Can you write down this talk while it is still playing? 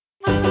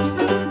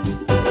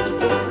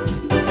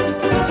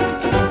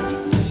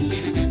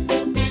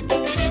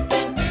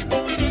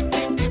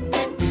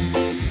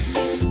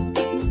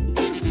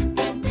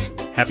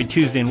Happy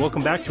Tuesday and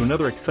welcome back to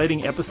another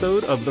exciting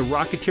episode of the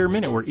Rocketeer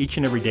Minute, where each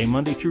and every day,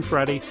 Monday through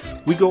Friday,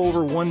 we go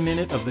over 1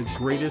 minute of the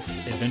greatest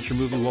adventure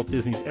movie Walt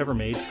Disney's ever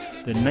made,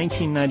 the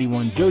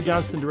 1991 Joe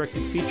Johnston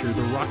directed feature,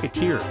 The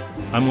Rocketeer.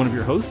 I'm one of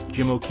your hosts,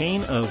 Jim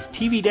O'Kane of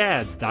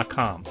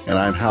TVDads.com. And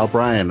I'm Hal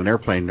Bryan, an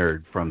airplane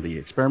nerd from the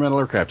Experimental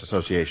Aircraft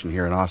Association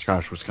here in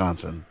Oshkosh,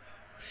 Wisconsin.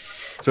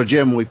 So,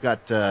 Jim, we've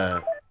got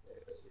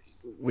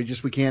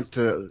we can't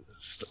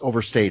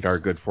overstate our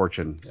good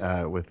fortune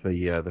with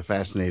the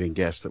fascinating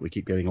guests that we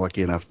keep getting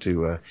lucky enough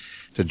to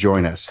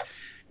join us.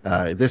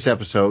 This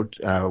episode,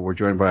 we're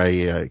joined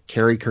by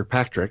Cary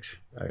Kirkpatrick,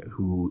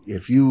 who,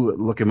 if you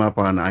look him up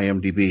on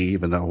IMDb,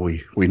 even though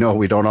we know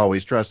we don't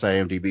always trust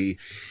IMDb,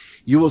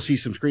 you will see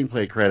some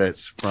screenplay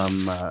credits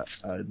from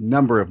a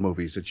number of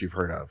movies that you've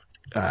heard of.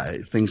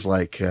 Things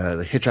like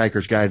The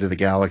Hitchhiker's Guide to the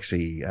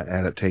Galaxy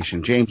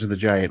adaptation, James and the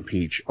Giant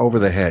Peach, Over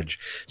the Hedge.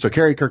 So,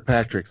 Cary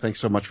Kirkpatrick, thanks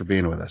so much for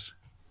being with us.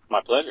 My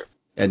pleasure.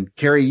 And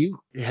Cary, you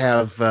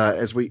have,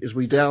 as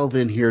we delve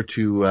in here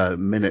to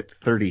minute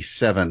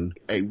 37,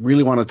 I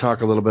really want to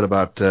talk a little bit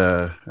about,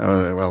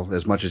 well,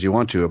 as much as you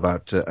want to,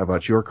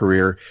 about your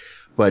career,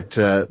 but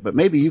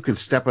maybe you can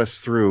step us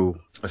through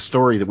a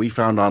story that we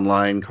found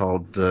online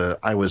called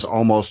 "I Was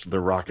Almost the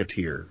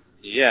Rocketeer."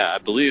 Yeah, I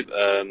believe.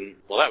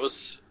 Well, that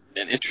was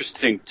an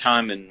interesting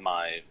time in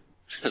my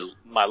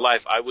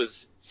life. I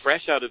was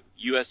fresh out of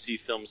USC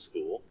Film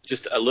School.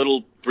 Just a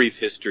little brief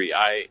history.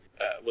 I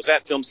was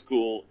at film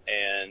school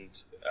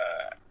and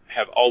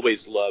have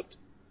always loved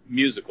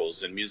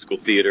musicals and musical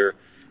theater,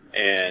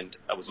 and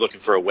I was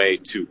looking for a way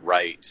to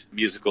write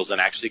musicals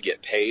and actually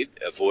get paid,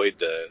 avoid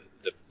the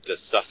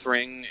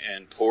suffering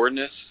and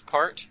poorness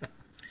part.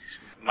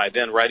 My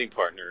then writing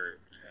partner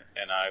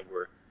and I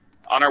were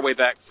on our way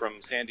back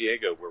from San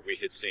Diego, where we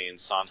had seen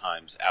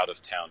Sondheim's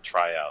out-of-town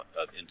tryout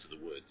of Into the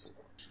Woods,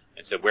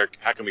 and said,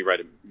 how can we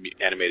write an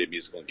animated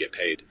musical and get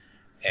paid?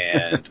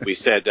 And we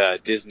said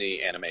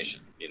Disney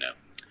Animation,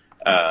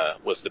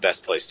 was the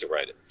best place to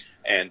write it.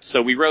 And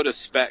so we wrote a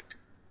spec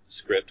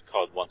script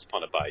called Once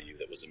Upon a Bayou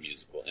that was a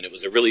musical. And it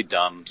was a really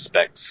dumb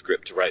spec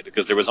script to write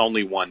because there was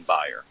only one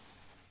buyer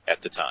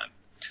at the time.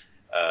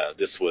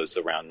 This was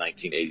around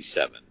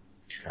 1987,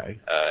 Okay.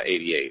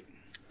 88.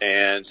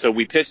 And so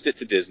we pitched it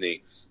to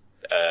Disney.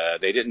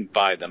 They didn't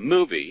buy the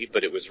movie,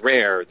 but it was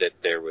rare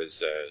that there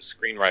was a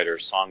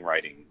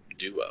screenwriter-songwriting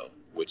duo,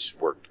 which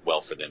worked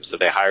well for them. So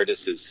they hired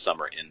us as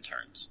summer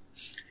interns.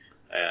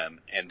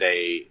 And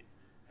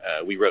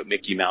we wrote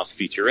Mickey Mouse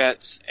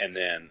featurettes, and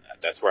then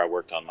that's where I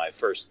worked on my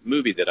first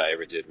movie that I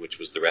ever did, which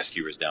was The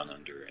Rescuers Down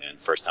Under, and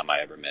first time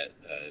I ever met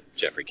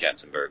Jeffrey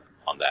Katzenberg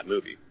on that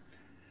movie.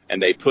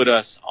 And they put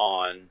us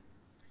on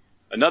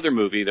another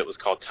movie that was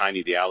called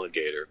Tiny the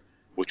Alligator,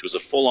 which was a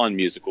full-on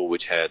musical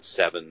which had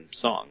 7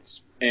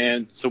 songs.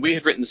 And so we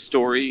had written the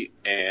story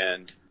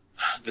and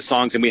the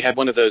songs, and we had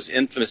one of those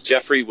infamous,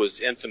 Jeffrey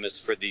was infamous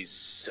for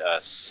these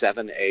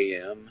 7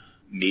 a.m.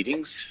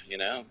 meetings,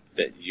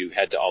 that you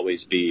had to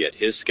always be at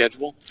his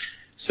schedule.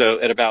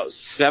 So at about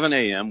 7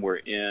 a.m., we're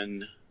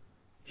in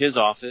his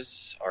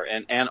office, or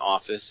an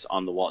office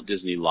on the Walt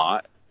Disney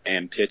lot,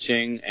 and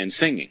pitching and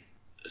singing.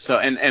 So,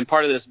 and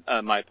part of this,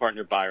 my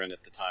partner Byron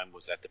at the time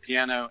was at the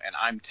piano, and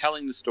I'm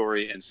telling the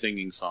story and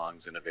singing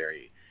songs in a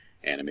very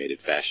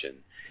animated fashion.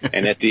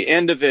 And at the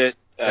end of it,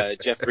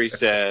 Jeffrey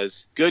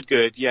says, good,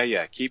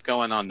 yeah, keep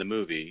going on the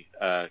movie.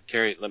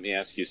 Cary, let me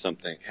ask you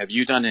something. Have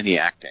you done any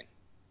acting?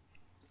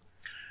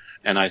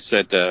 And I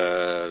said,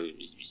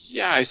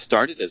 yeah, I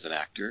started as an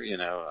actor.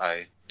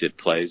 I did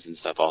plays and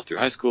stuff all through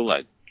high school.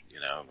 I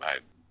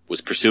was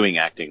pursuing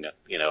acting,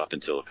 up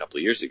until a couple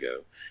of years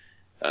ago.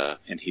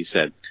 And he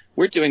said,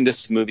 we're doing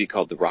this movie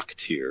called The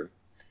Rocketeer,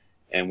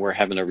 and we're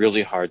having a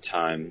really hard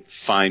time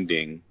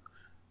finding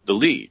the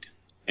lead.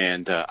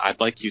 And I'd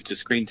like you to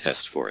screen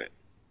test for it.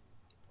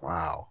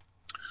 Wow.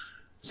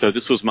 So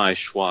this was my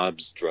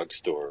Schwab's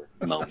drugstore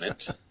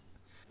moment.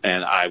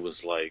 And I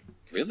was like,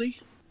 really?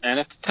 And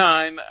at the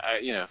time,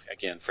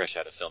 again, fresh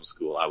out of film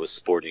school, I was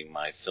sporting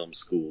my film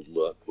school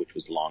look, which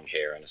was long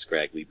hair and a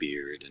scraggly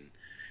beard. And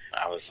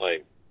I was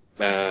like,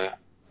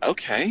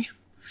 okay.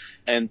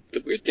 And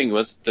the weird thing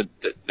was that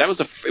it was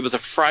a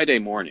Friday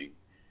morning,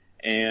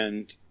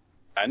 and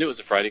I knew it was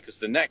a Friday because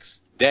the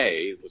next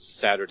day was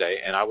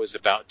Saturday, and I was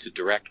about to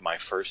direct my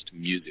first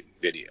music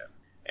video.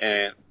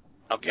 And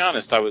I'll be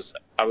honest, I was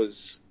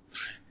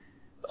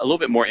a little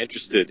bit more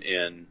interested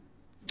in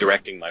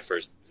directing my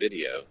first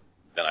video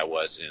than I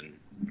was in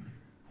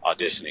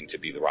auditioning to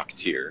be the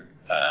Rocketeer.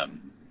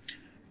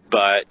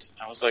 But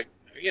I was like,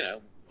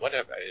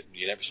 whatever.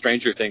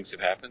 Stranger things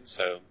have happened,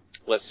 so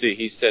let's see.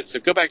 He said, so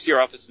go back to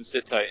your office and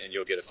sit tight, and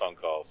you'll get a phone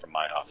call from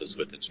my office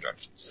with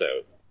instructions. So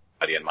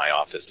in my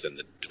office, in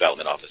the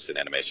development office in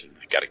animation,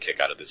 I got a kick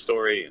out of this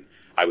story, and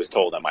I was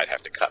told I might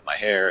have to cut my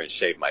hair and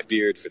shave my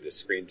beard for this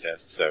screen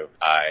test. So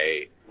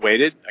I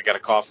waited. I got a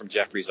call from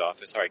Jeffrey's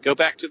office. All right, go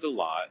back to the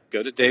lot,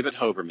 go to David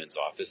Hoberman's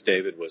office.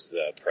 David was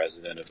the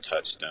president of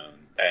Touchstone,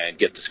 and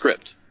get the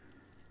script.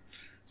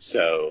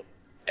 So,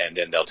 and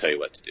then they'll tell you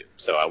what to do.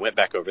 So I went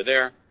back over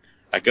there.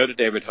 I go to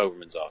David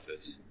Hoberman's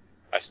office.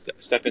 I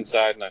step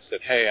inside and I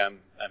said, "Hey, I'm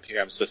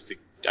here.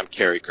 I'm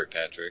Carrie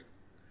Kirkpatrick."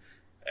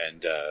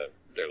 And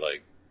they're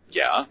like,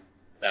 "Yeah."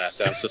 And I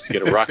said, "I'm supposed to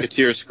get a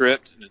Rocketeer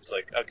script." And it's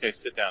like, "Okay,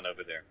 sit down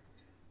over there."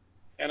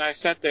 And I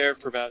sat there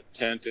for about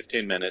 10,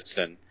 15 minutes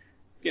and,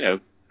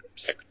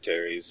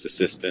 secretaries,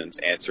 assistants,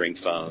 answering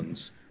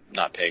phones,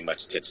 not paying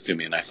much attention to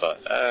me. And I thought,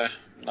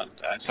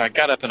 so I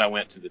got up and I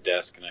went to the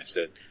desk and I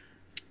said,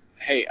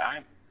 "Hey,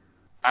 I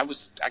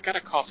got a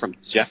call from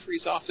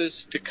Jeffrey's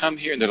office to come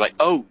here." And they're like,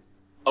 "Oh,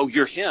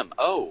 you're him.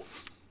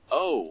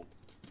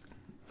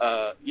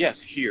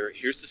 Yes,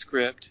 here's the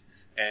script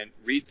and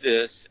read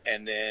this.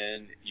 And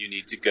then you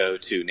need to go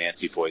to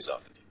Nancy Foy's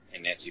office."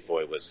 And Nancy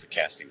Foy was the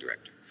casting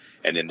director.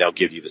 And then they'll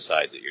give you the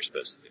sides that you're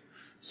supposed to do.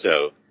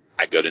 So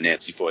I go to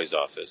Nancy Foy's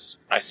office.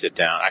 I sit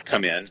down. I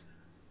come in.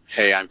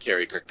 "Hey, I'm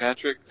Carrie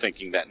Kirkpatrick,"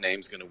 thinking that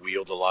name's going to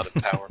wield a lot of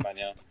power by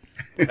now.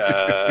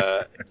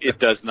 It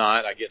does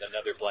not. I get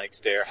another blank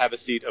stare. "Have a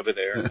seat over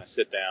there." And I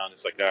sit down.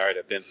 It's like, all right,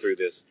 I've been through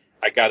this.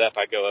 I got up.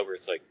 I go over.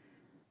 It's like,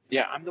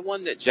 "Yeah, I'm the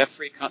one that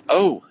Jeffrey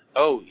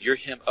Oh, you're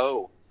him.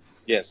 Oh,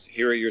 yes,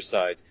 here are your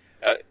sides."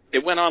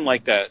 It went on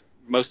like that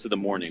most of the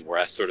morning, where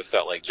I sort of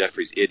felt like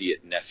Jeffrey's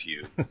idiot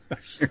nephew.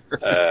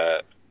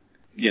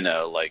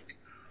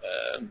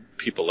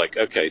 People like,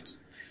 okay.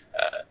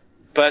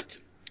 But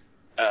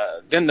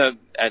then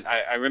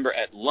I remember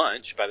at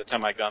lunch, by the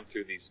time I'd gone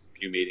through these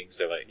few meetings,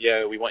 they're like,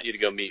 "Yeah, we want you to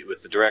go meet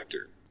with the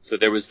director." So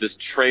there was this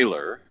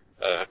trailer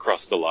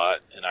across the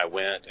lot, and I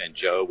went, and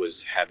Joe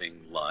was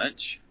having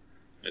lunch.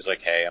 It was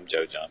like, "Hey, I'm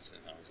Joe Johnson."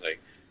 I was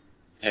like,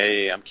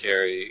 "Hey, I'm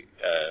Carrie."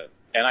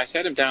 And I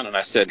sat him down and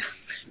I said,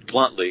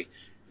 bluntly,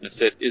 I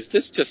said, "Is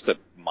this just a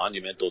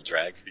monumental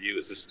drag for you?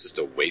 Is this just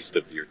a waste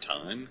of your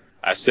time?"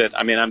 I said,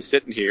 I'm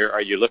sitting here.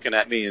 Are you looking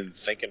at me and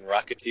thinking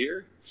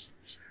Rocketeer?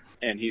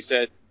 And he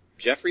said,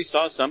 "Jeffrey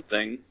saw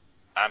something.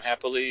 I'm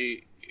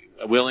happily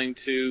willing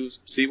to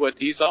see what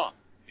he saw.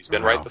 He's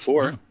been right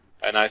before."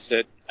 And I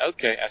said,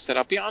 "Okay." I said,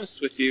 "I'll be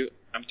honest with you.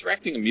 I'm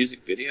directing a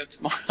music video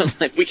tomorrow.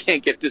 Like, we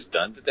can't get this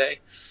done today.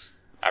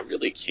 I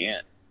really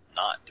can't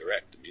not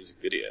direct a music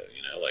video.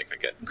 I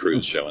got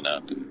crews showing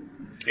up." And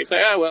he's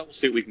like, "Oh, well, we'll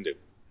see what we can do."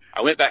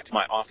 I went back to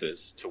my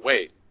office to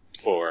wait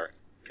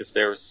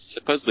because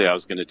supposedly I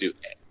was going to do.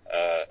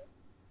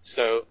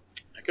 So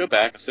I go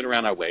back, I sit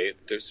around, I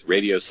wait. There's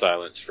radio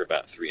silence for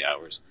about 3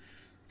 hours.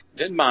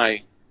 Then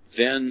my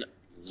then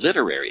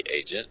literary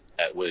agent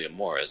at William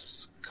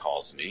Morris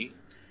calls me.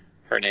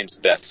 Her name's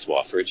Beth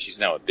Swafford. She's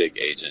now a big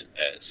agent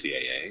at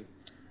CAA.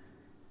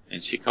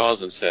 And she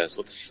calls and says,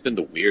 "Well, this has been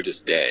the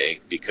weirdest day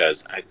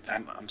because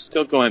I'm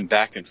still going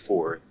back and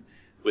forth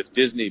with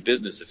Disney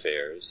Business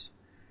Affairs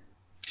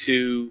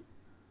to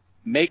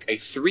make a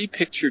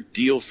 3-picture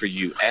deal for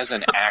you as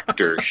an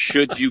actor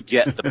should you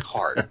get the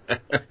part."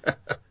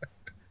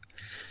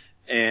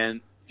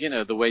 And,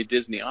 the way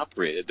Disney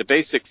operated, the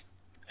basic,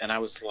 and I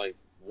was like,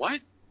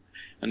 "What?"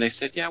 And they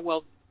said, "Yeah,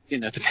 well,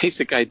 the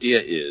basic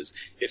idea is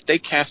if they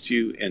cast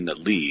you in the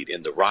lead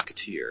in The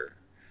Rocketeer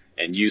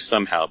and you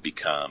somehow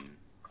become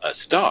a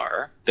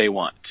star, they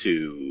want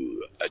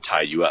to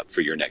tie you up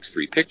for your next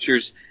 3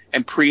 pictures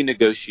and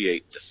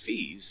pre-negotiate the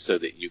fees so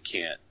that you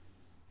can't,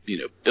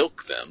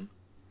 bilk them."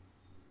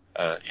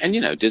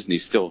 And Disney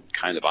still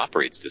kind of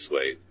operates this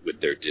way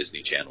with their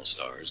Disney Channel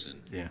stars.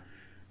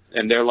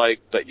 And they're like,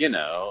 "But,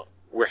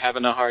 we're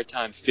having a hard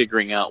time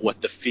figuring out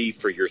what the fee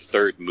for your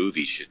 3rd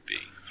movie should be."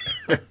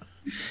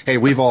 Hey,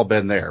 we've all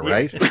been there,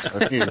 right?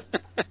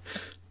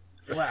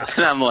 Wow.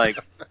 And I'm like,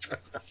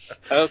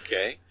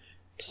 okay.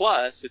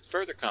 Plus, it's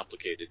further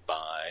complicated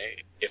by,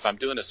 if I'm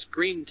doing a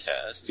screen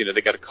test,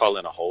 they got to call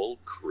in a whole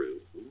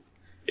crew.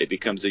 It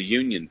becomes a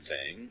union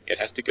thing. It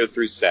has to go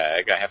through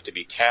SAG. I have to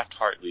be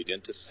Taft-Hartley'd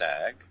into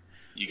SAG.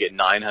 You get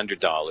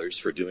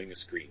 $900 for doing a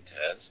screen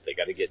test. They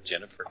got to get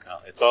Jennifer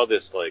Connelly. It's all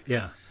this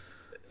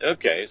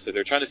okay, so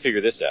they're trying to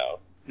figure this out.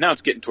 Now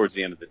it's getting towards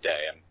the end of the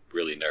day. I'm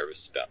really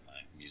nervous about my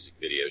music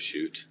video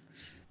shoot.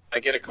 I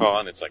get a call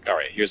and it's like, all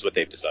right, here's what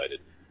they've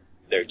decided.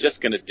 They're just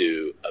going to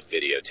do a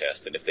video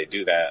test. And if they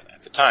do that,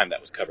 at the time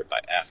that was covered by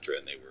AFTRA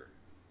and they were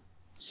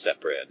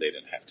separate. They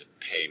didn't have to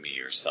pay me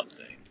or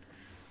something.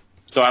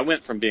 So I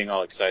went from being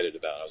all excited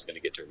about I was going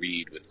to get to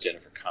read with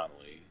Jennifer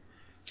Connelly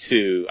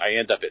to I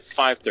end up at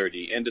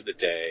 5:30, end of the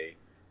day,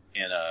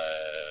 in a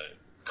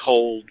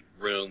cold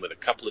room with a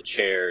couple of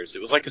chairs.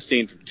 It was like a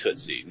scene from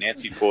Tootsie.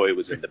 Nancy Foy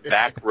was in the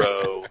back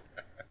row.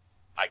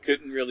 I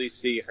couldn't really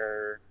see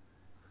her.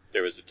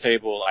 There was a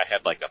table. I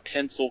had like a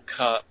pencil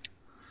cup.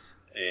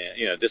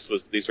 And,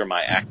 these were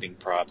my acting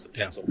props, a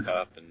pencil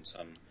cup and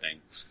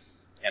something.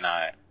 And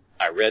I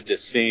read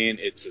this scene.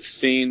 It's a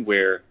scene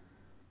where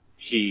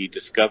he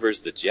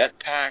discovers the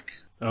jetpack.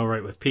 Oh,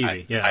 right, with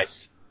Peavy, yeah.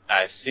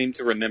 I seem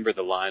to remember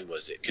the line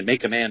was, "It can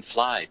make a man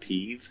fly,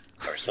 Peeve,"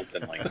 or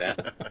something like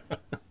that.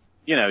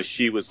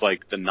 She was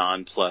like the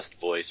nonplussed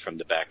voice from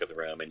the back of the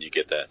room, and you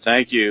get that,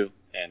 "Thank you."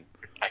 And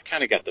I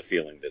kind of got the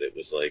feeling that it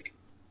was like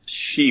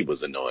she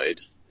was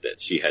annoyed that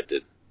she had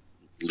to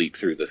leap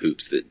through the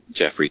hoops that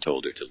Jeffrey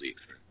told her to leap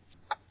through.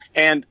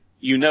 And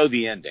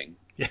the ending.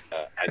 Yeah.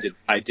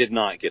 I did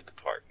not get the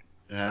part.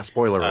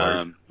 Spoiler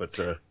alert. But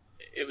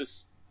it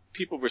was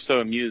people were so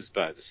amused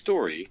by the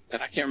story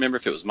that I can't remember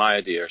if it was my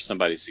idea or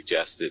somebody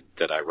suggested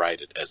that I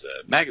write it as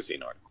a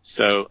magazine article.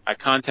 So I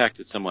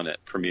contacted someone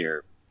at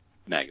Premiere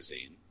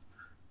Magazine,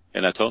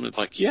 and I told them,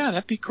 like, yeah,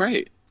 that'd be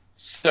great.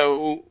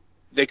 So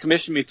they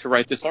commissioned me to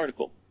write this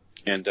article.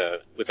 And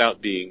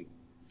without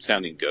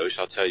sounding gauche,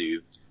 I'll tell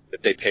you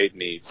that they paid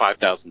me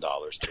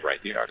 $5,000 to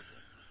write the article.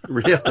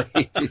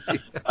 Really?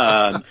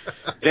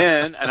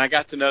 And I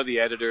got to know the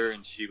editor,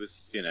 and she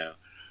was,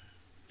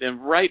 then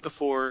right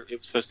before it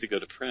was supposed to go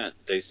to print,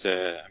 they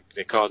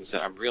called and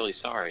said, I'm really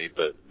sorry,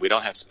 but we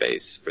don't have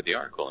space for the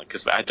article. And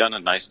because I'd done a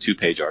nice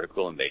 2-page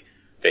article, and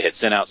they had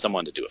sent out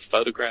someone to do a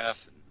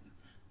photograph. And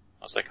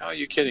I was like, oh,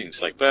 you're kidding.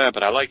 It's like,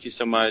 but I like you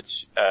so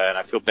much, and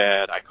I feel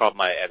bad. I called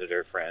my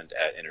editor friend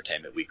at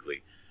Entertainment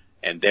Weekly,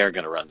 and they're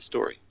going to run the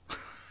story.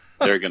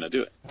 They're going to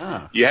do it.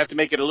 You have to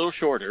make it a little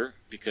shorter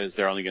because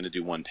they're only going to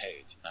do 1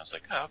 page. And I was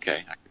like, oh,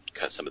 okay, I could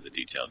cut some of the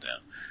detail down.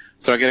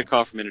 So I get a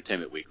call from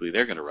Entertainment Weekly.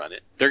 They're going to run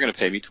it. They're going to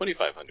pay me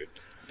 $2,500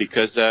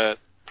 because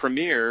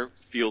Premiere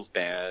feels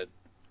bad,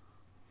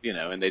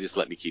 and they just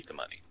let me keep the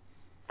money,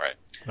 right?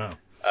 Wow.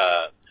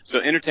 So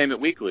Entertainment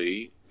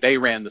Weekly, they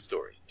ran the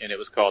story, and it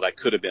was called I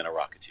Could Have Been a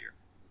Rocketeer.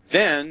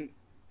 Then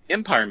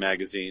Empire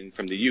Magazine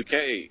from the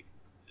UK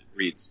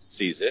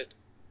sees it.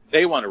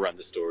 They want to run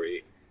the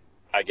story.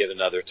 I get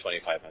another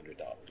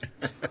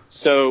 $2,500.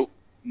 So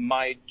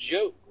my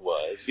joke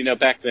was,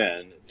 back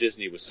then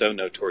Disney was so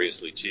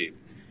notoriously cheap,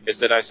 is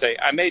that I say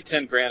I made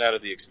 $10,000 out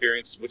of the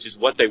experience, which is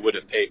what they would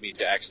have paid me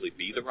to actually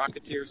be the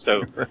Rocketeer.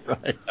 So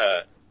right.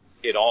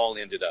 It all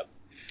ended up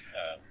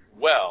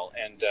well.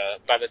 And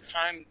by the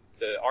time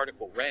the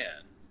article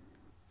ran,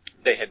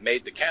 they had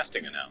made the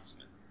casting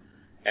announcement,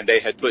 and they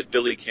had put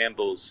Billy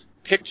Campbell's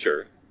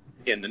picture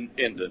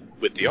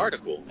with the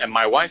article, and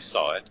my wife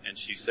saw it, and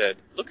she said,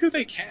 "Look who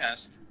they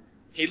cast.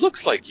 He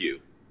looks like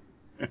you."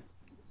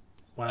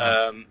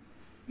 Wow.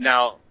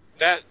 Now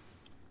that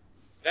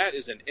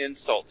is an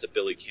insult to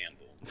Billy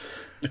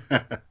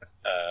Campbell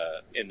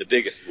in the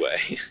biggest way,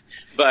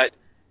 but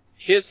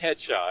his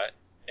headshot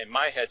and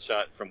my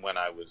headshot from when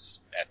I was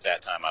at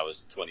that time I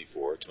was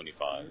 24,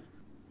 25.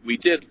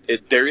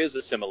 There is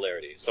a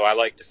similarity, so I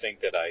like to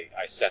think that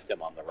I set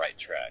them on the right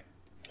track.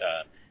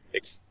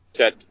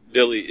 Except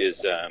Billy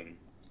is,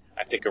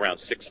 I think, around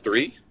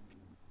 6'3",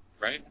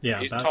 right? Yeah,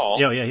 he's tall.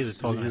 Yeah, he's a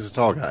tall guy. He's a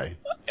tall guy.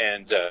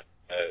 And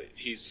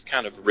he's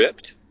kind of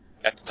ripped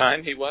at the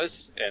time he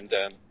was, and,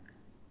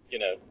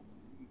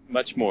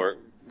 much more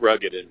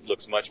rugged and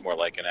looks much more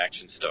like an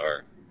action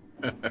star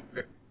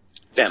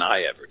than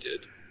I ever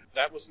did.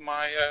 That was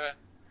my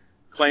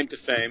claim to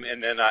fame,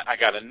 and then I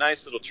got a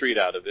nice little treat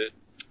out of it,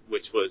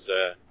 which was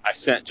I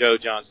sent Joe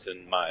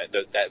Johnston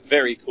that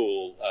very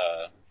cool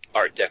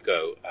Art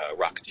Deco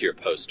Rocketeer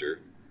poster.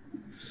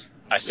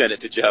 I sent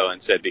it to Joe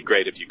and said, it'd be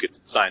great if you could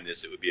sign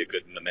this. It would be a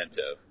good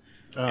memento.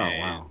 Oh,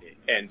 wow.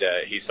 And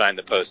he signed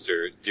the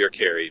poster, Dear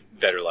Carrie,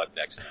 better luck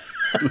next time.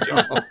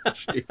 Oh,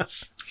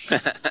 jeez.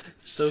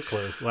 So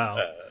close.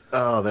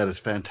 Wow. That is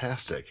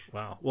fantastic.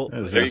 Wow. Well,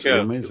 there you go.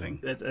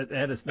 Amazing.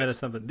 That is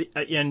something.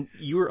 And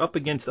you were up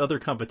against other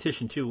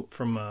competition too,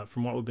 from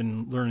what we've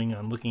been learning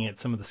on looking at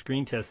some of the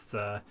screen tests.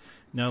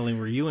 Not only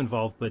were you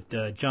involved,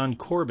 but John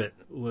Corbett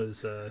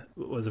was a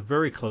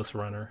very close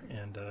runner,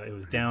 and it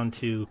was down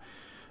to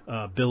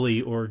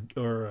Billy or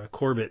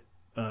Corbett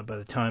by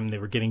the time they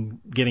were getting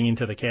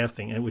into the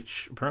casting,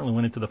 which apparently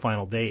went into the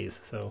final days.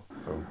 So.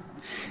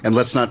 And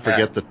let's not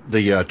forget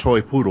the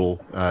toy poodle,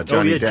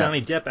 Johnny Depp.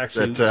 Johnny Depp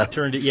actually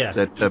turned it. Yeah.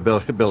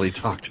 That Billy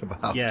talked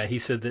about. Yeah, he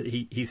said that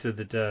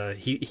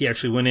he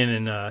actually went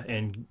in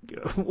and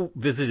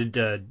visited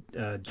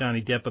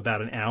Johnny Depp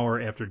about an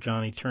hour after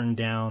Johnny turned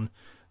down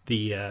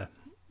the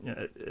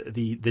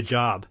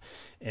job,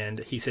 and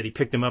he said he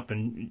picked him up,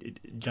 and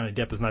Johnny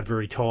Depp is not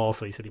very tall,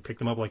 so he said he picked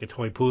him up like a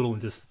toy poodle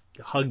and just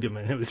hugged him,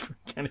 and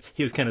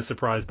he was kind of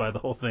surprised by the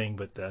whole thing,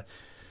 but.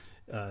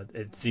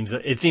 It seems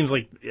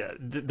like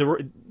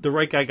the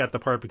right guy got the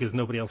part because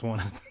nobody else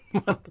wanted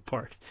the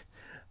part.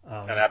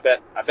 And I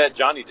bet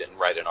Johnny didn't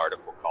write an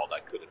article called "I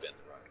Could Have Been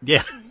the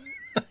Rocketeer."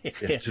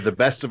 Yeah. To the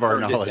best of our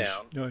knowledge,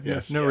 no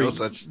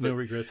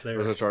regrets there.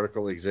 No such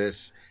article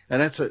exists,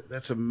 and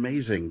that's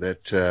amazing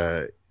that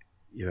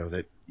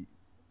that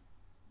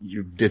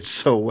you did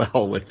so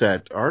well with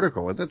that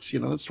article, and that's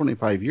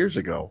 25 years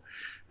ago.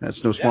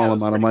 That's no small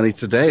amount of money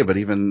today, but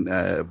even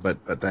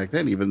but back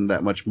then, even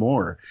that much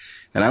more.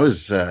 And I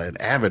was an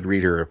avid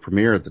reader of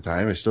Premiere at the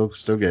time. I still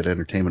get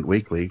Entertainment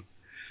Weekly.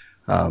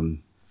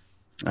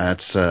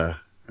 That's a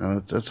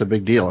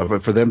big deal.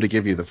 But for them to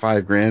give you the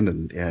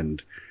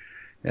 $5,000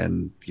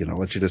 and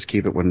let you just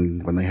keep it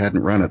when they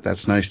hadn't run it,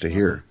 that's nice to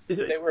hear.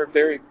 They were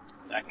very.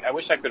 I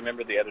wish I could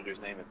remember the editor's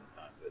name at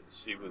the time, but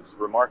she was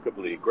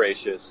remarkably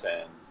gracious,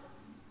 and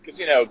because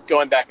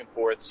going back and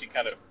forth, she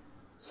kind of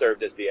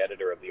served as the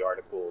editor of the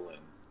article and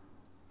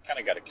kind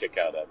of got a kick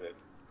out of it.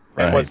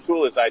 Right. And what's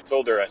cool is I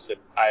told her, I said,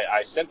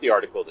 I sent the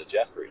article to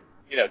Jeffrey,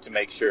 to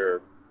make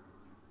sure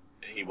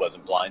he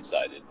wasn't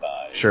blindsided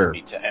by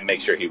me and make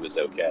sure he was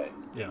okay.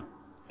 Yeah.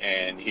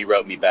 And he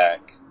wrote me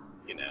back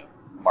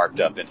marked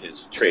up in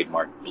his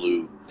trademark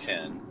blue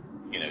pen.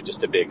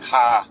 Just a big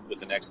 "ha"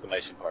 with an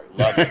exclamation point.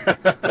 Love it.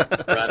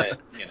 Run it.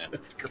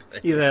 That's great.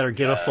 Either that or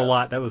get off the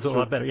lot. That was a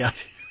lot better. Yeah.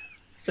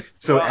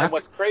 So and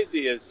what's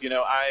crazy is,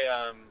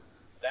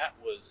 that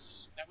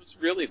was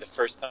really the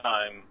first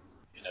time,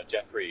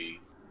 Jeffrey,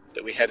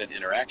 that we had an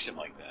interaction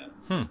like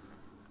that.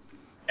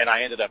 And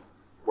I ended up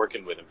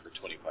working with him for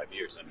 25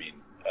 years. I mean,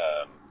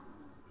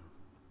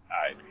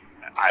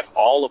 I've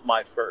all of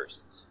my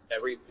firsts,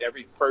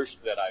 every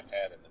first that I've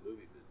had in the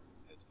movie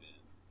business has been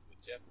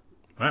with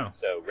Jeffrey. Wow.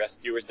 So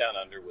Rescuers Down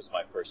Under was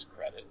my first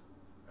credit,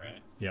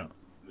 right? Yeah.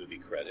 Movie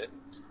credit.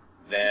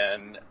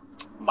 Then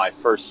my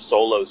first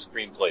solo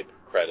screenplay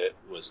credit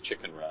was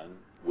Chicken Run,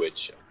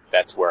 which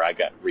that's where I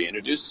got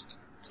reintroduced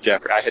to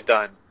Jeffrey. I had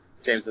done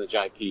James and the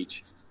Giant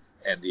Peach,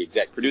 and the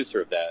exec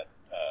producer of that,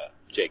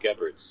 Jake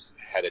Everts,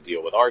 had a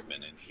deal with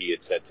Aardman, and he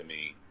had said to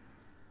me,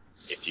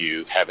 if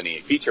you have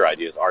any feature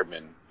ideas,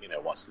 Aardman,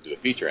 wants to do a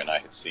feature, and I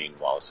had seen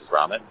Wallace and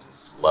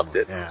Gromit, loved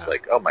it. Yeah. It's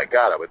like, oh my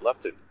God, I would love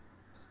to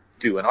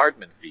do an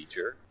Aardman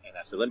feature. And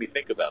I said, let me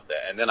think about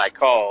that. And then I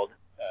called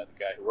the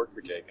guy who worked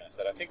for Jake, and I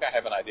said, I think I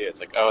have an idea. It's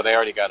like, oh, they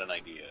already got an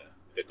idea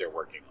that they're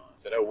working on. I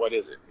said, oh, what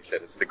is it? He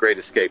said, it's The Great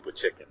Escape with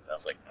chickens. I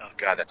was like, oh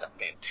God, that's a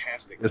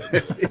fantastic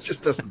idea. It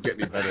just doesn't get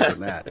any better than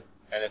that.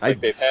 And it's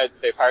like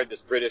they've hired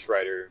this British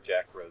writer,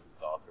 Jack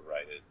Rosenthal, to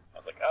write it. I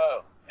was like,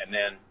 oh. And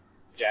then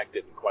Jack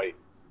didn't quite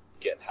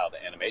get how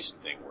the animation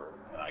thing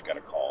worked, and I got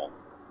a call.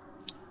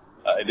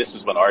 This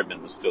is when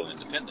Aardman was still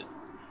independent.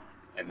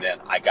 And then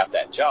I got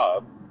that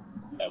job,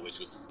 which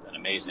was an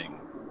amazing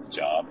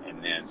job.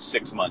 And then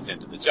 6 months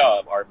into the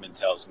job, Aardman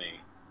tells me,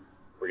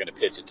 we're going to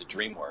pitch it to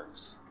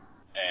DreamWorks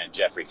and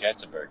Jeffrey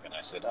Katzenberg. And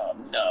I said, oh,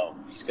 no,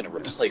 he's going to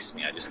replace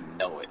me. I just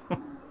know it.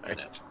 I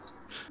know.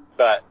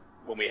 But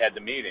when we had the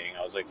meeting,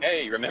 I was like,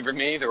 hey, you remember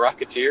me, the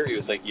Rocketeer? He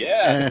was like,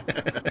 yeah.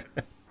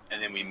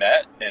 And then we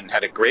met and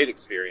had a great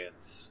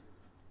experience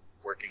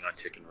working on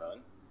Chicken Run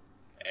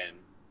and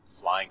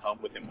flying home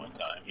with him one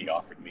time. He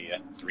offered me a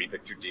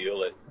 3-picture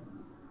deal at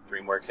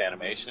DreamWorks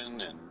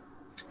Animation and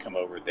to come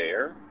over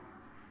there.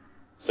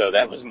 So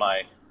that was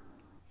my,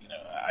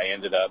 I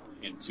ended up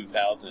in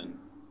 2000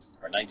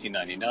 or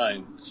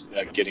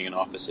 1999 getting an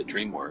office at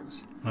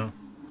DreamWorks. Oh.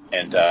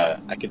 And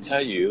I can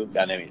tell you,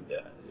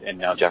 and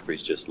now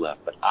Jeffrey's just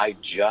left, but I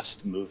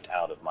just moved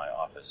out of my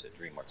office at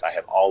DreamWorks. I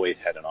have always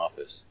had an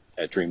office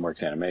at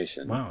DreamWorks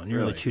Animation. Wow,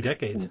 nearly 2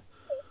 decades.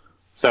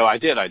 So I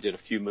did a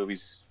few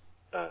movies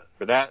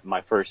for that.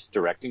 My first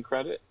directing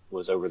credit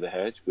was Over the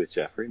Hedge with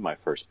Jeffrey. My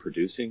first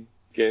producing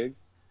gig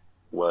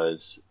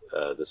was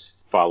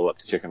this follow-up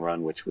to Chicken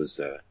Run, which was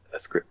a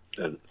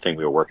thing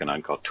we were working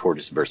on called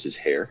Tortoise versus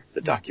Hare,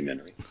 the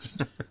documentary.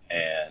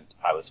 And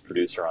I was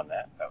producer on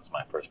that. That was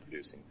my first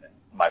producing thing.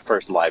 My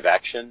first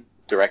live-action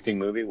directing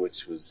movie,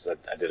 which was,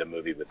 I did a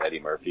movie with Eddie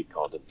Murphy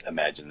called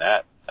Imagine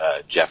That.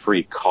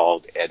 Jeffrey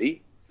called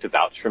Eddie to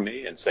vouch for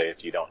me and say,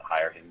 if you don't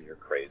hire him, you're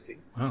crazy.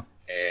 Wow.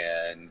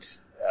 And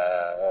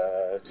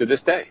to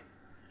this day,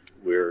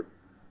 we're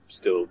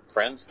still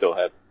friends, still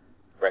have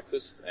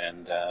breakfast,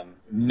 and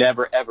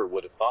never, ever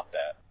would have thought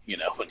that,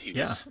 when he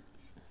was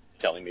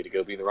telling me to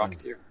go be the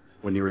Rocketeer.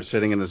 When you were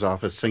sitting in his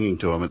office singing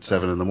to him at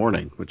 7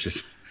 a.m, which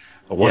is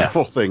a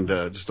wonderful thing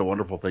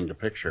to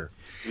picture.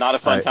 Not a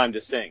fun time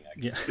to sing.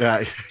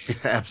 Yeah,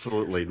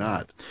 absolutely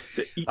not.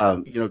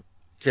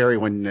 Carrie,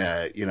 when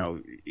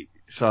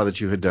saw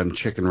that you had done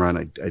Chicken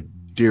Run, I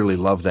dearly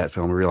love that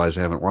film. I realize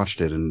I haven't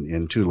watched it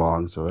in too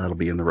long, so that'll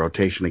be in the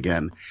rotation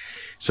again.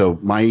 So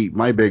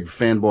my big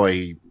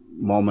fanboy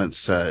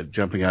moments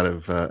jumping out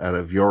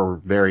of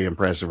your very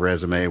impressive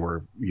resume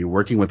were you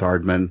working with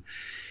Aardman,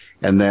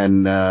 and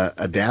then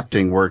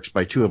adapting works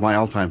by two of my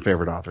all-time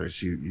favorite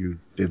authors. You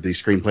did the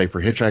screenplay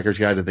for Hitchhiker's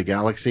Guide to the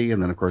Galaxy,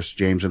 and then, of course,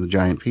 James and the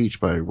Giant Peach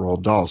by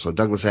Roald Dahl. So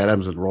Douglas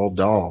Adams and Roald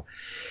Dahl.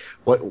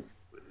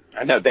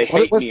 I know, they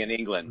hate me in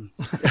England.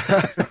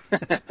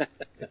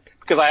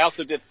 Because I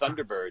also did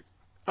Thunderbirds.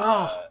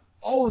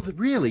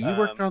 Really? You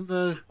worked on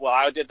the... Well,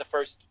 I did the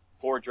first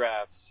 4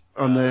 drafts.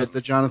 On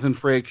the Jonathan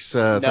Frakes...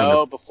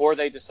 no, before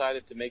they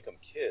decided to make them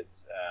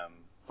kids.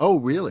 Oh,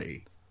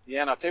 really?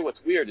 Yeah, and I'll tell you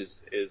what's weird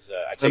is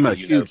I'm a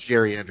huge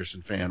Jerry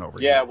Anderson fan over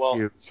here. Yeah,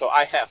 well, so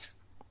I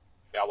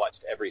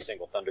watched every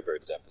single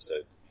Thunderbirds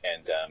episode,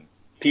 and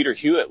Peter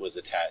Hewitt was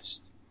attached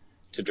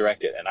to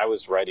direct it, and I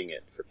was writing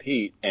it for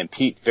Pete, and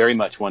Pete very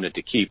much wanted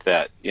to keep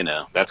that,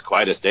 that's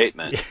quite a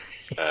statement,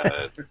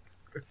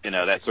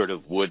 that sort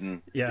of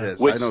wooden, I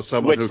know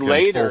someone who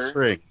can pull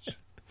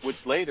strings.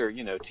 Which later,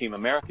 Team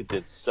America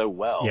did so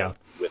well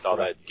with all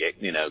that,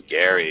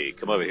 Gary,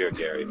 come over here,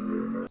 Gary.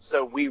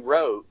 So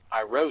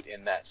I wrote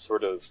in that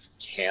sort of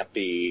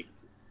campy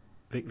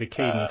the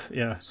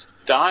cadence,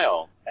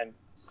 style, and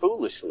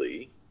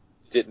foolishly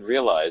didn't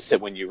realize that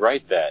when you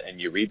write that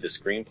and you read the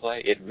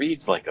screenplay, it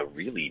reads like a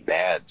really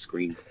bad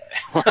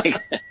screenplay.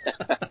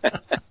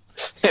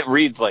 It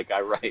reads like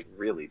I write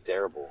really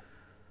terrible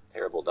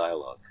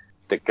dialogue.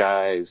 The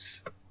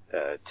guys,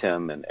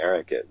 Tim and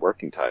Eric at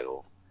Working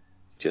Title,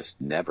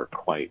 just never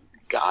quite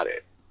got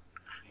it.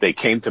 they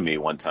came to me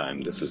one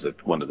time. This is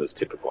one of those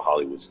typical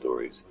Hollywood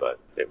stories, but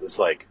it was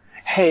like,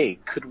 hey,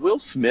 could Will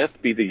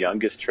Smith be the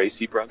youngest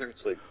Tracy brother?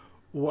 It's like,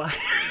 What?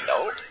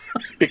 no,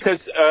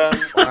 because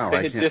Wow,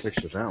 I can't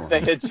picture that one. they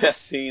had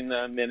just seen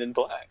Men in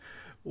Black.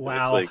 Wow.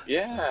 And it's like,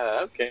 yeah,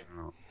 okay,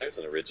 Wow. there's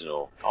an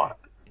original thought.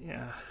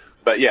 Yeah.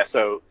 But yeah,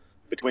 so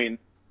between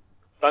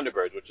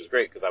Thunderbirds, which was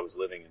great because I was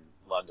living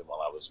in London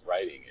while I was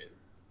writing it,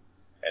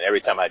 and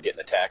every time I'd get in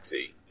a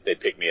taxi, they'd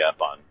pick me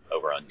up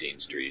over on Dean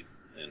Street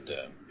and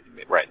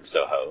right in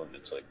Soho, and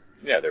it's like,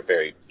 yeah, they're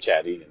very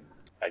chatty, and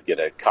I'd get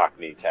a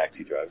Cockney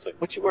taxi driver. It's like,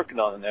 what you working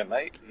on in there,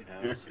 mate? You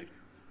know, it's like,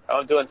 oh,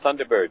 I'm doing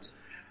Thunderbirds.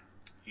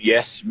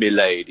 Yes,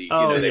 milady.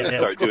 Oh, they yeah, would yeah.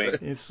 start doing.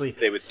 It's like,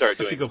 They would start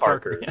let's doing go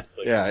Parker. Parker, yeah. It's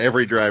like, Yeah,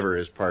 every driver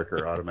is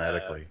Parker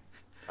automatically.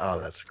 Oh,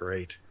 that's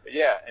great.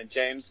 yeah, and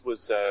James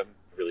was a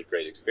really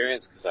great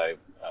experience because I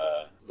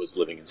was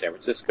living in San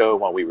Francisco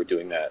while we were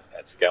doing that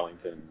at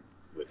Skellington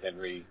with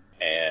Henry,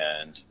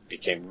 and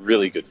became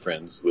really good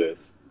friends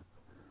with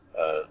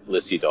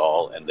Lissy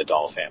Dahl and the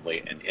Dahl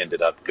family, and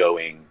ended up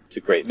going to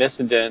Great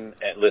Missenden,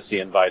 and Lissy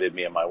invited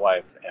me and my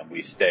wife, and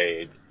we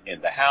stayed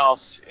in the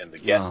house in the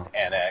guest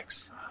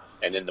annex.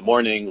 And in the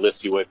morning,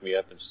 Lissy woke me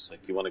up and she's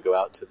like, "You want to go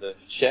out to the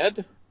shed?"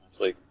 I was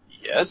like,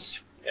 "Yes."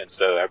 And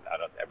so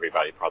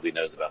everybody probably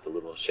knows about the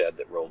little shed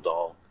that Roald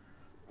Dahl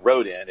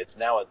wrote in. It's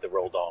now at the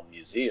Roald Dahl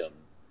Museum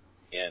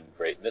in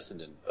Great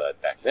Missenden,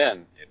 but back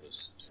then it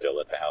was still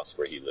at the house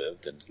where he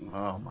lived. And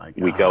Oh my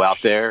gosh. we go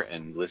out there,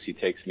 and Lissy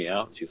takes me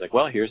out. She's like,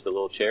 "Well, here's the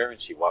little chair,"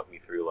 and she walked me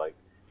through, like,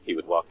 he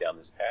would walk down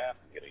this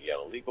path and get a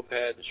yellow legal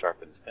pad and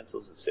sharpen his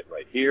pencils and sit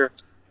right here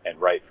and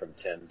write from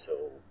 10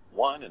 till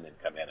 1, and then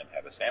come in and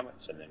have a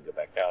sandwich, and then go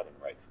back out and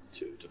write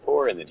from 2 to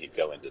 4, and then he'd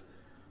go into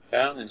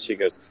town. And she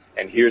goes,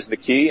 "And here's the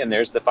key, and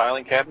there's the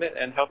filing cabinet,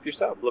 and help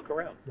yourself. Look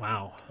around."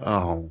 Wow.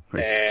 Oh, are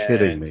you And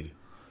kidding me?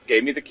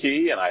 Gave me the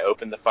key, and I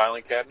opened the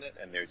filing cabinet,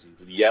 and there's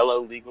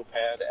yellow legal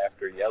pad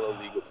after yellow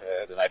legal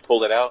pad, and I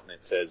pulled it out, and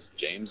it says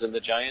James and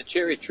the Giant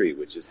Cherry Tree,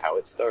 which is how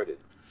it started,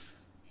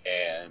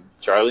 and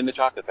Charlie and the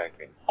Chocolate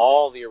Factory, and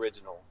all the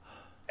original.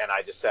 And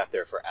I just sat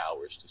there for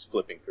hours just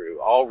flipping through,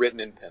 all written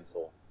in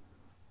pencil,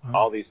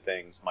 all these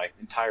things, my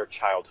entire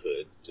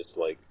childhood, just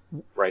like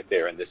right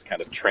there in this kind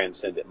of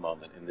transcendent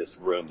moment in this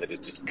room that is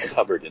just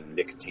covered in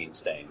nicotine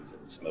stains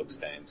and smoke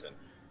stains and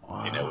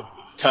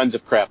tons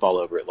of crap all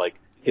over it. Like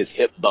his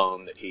hip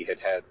bone that he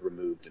had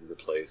removed and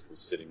replaced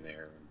was sitting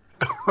there.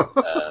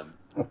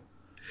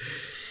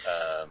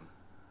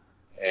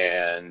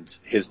 And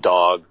his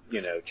dog,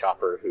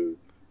 Chopper, who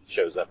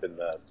shows up in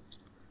the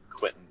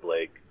Quentin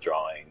Blake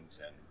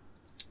drawings, and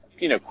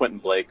Quentin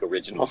Blake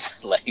originals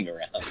laying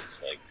around.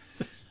 It's like,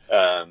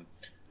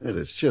 it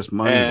is just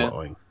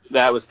mind-blowing.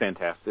 That was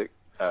fantastic,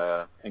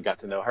 and got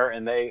to know her.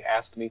 And they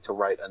asked me to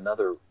write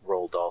another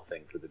Roald Dahl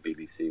thing for the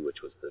BBC,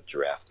 which was the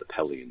Giraffe, the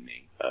Pelly and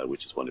Me,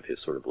 which is one of his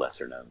sort of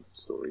lesser-known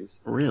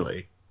stories.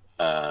 Really?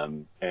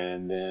 And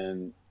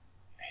then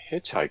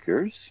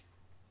Hitchhikers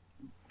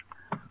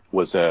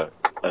was a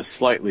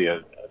slightly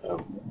a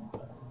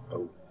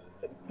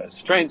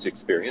strange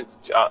experience,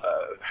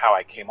 how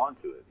I came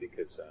onto it,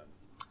 because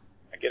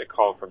I get a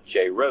call from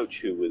Jay Roach,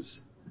 who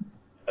was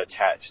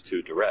attached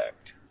to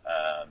direct,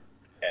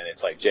 and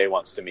it's like, "Jay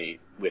wants to meet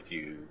with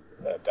you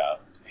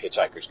about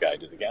Hitchhiker's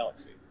Guide to the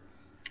Galaxy."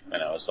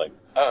 And I was like,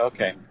 "Oh,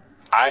 okay."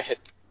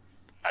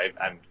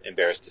 I'm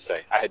embarrassed to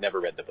say, I had never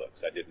read the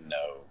books. I didn't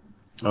know.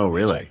 Oh,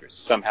 really? Hitchhikers.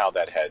 Somehow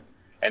that had,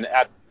 and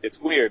it's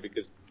weird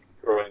because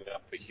growing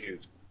up a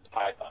huge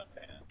Python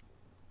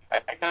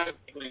fan, I kind of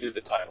knew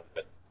the title,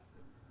 but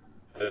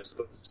those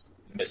books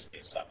missed me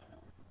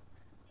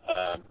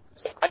somehow.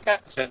 So I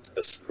got sent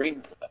a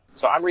screenplay.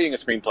 So I'm reading a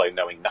screenplay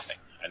knowing nothing.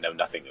 I know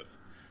nothing of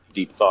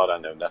Deep Thought. I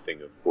know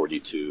nothing of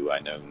 42. I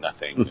know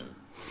nothing of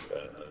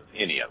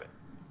any of it.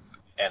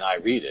 And I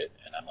read it,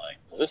 and I'm like,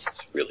 well, this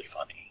is really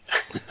funny.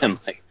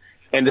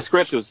 And the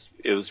script was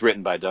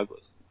written by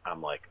Douglas.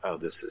 I'm like, oh,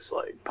 this is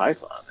like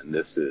Python,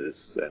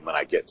 and when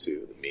I get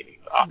to the meaning,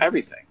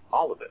 everything,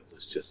 all of it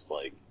was just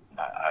like,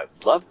 I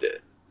loved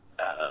it.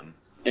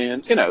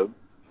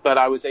 But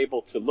I was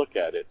able to look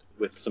at it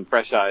with some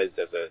fresh eyes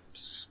as a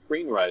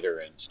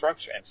screenwriter and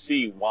structure, and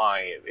see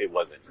why it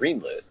wasn't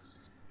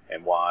greenlit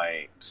and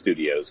why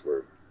studios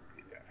were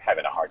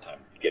having a hard time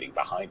getting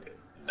behind it,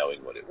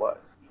 knowing what it was.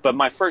 But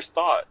my first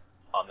thought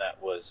on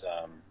that was,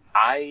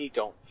 I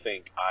don't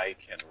think I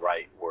can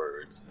write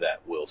words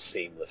that will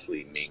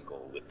seamlessly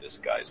mingle with this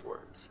guy's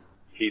words.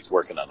 He's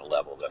working on a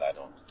level that I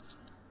don't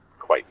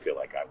quite feel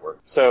like I work.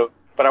 So,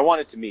 but I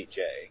wanted to meet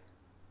Jay.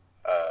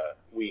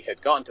 We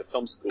had gone to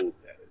film school,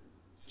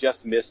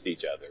 just missed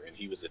each other, and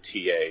he was a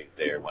TA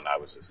there when I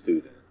was a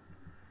student.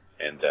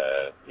 And,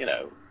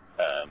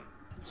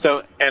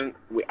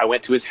 I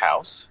went to his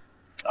house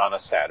on a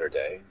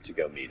Saturday to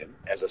go meet him.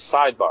 As a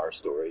sidebar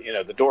story,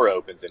 the door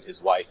opens and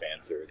his wife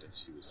answered, and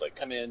she was like,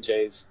 "Come in,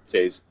 Jay's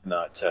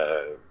not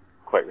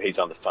quite, he's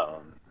on the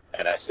phone."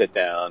 And I sit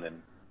down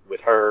and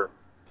with her,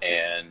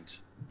 and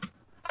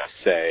I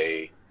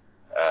say,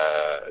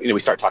 we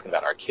start talking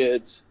about our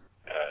kids,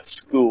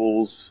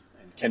 schools,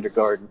 and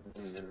kindergarten,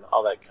 and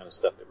all that kind of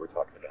stuff that we're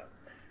talking about.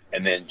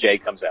 And then Jay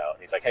comes out,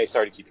 and he's like, hey,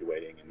 sorry to keep you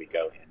waiting. And we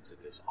go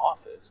into this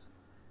office.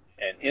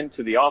 And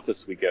into the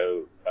office we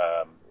go,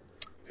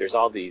 there's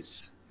all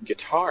these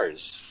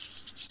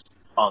guitars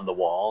on the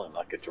wall and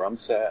like a drum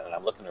set. And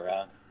I'm looking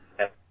around,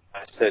 and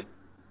I said,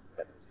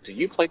 do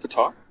you play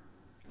guitar?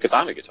 Because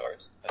I'm a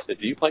guitarist. I said,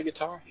 do you play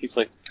guitar? He's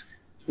like,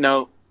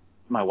 no,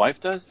 my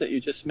wife does that you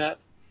just met.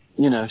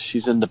 You know,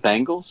 she's in the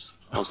Bangles.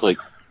 I was like,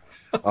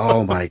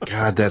 oh my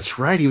God, that's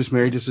right. He was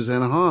married to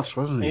Susanna Hoffs,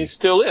 wasn't he? He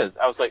still is.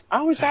 I was like,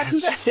 oh, is that who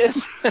that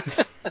is?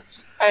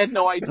 I had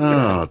no idea.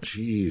 Oh,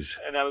 jeez.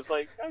 And I was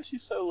like, oh,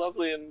 she's so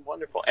lovely and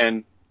wonderful.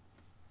 And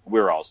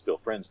we're all still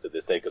friends to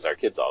this day because our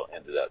kids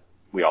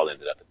we all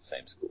ended up at the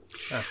same school.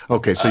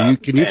 Okay, so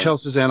can you tell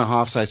Susanna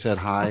Hoffs I said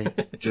hi?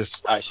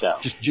 I shall.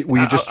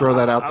 Will you just throw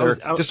that out there,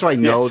 just so I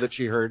know that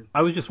she heard?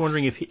 I was just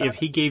wondering if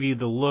he gave you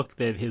the look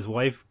that his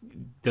wife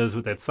does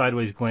with that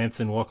sideways glance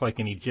and walk like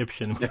an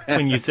Egyptian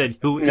when you said,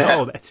 "Who?"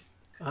 No, that's.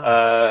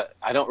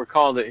 I don't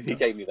recall that he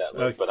gave me that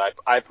look, but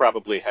I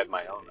probably had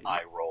my own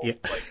eye roll. Yeah.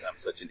 Like I'm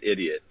such an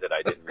idiot that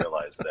I didn't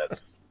realize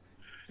that's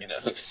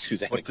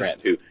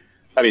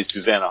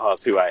Susanna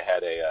Hoffs, who I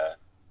had a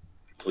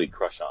complete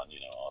crush on,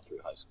 all through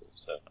high school.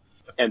 So,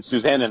 and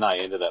Suzanne and I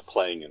ended up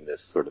playing in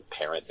this sort of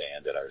parent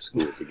band at our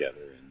school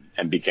together,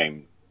 and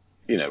became,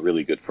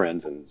 really good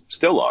friends, and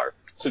still are.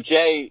 So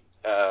Jay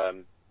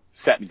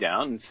sat me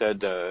down and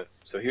said,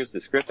 "So here's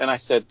the script," and I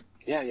said,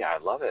 "Yeah, I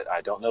love it.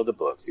 I don't know the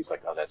books." He's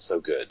like, "Oh, that's so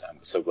good. I'm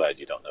so glad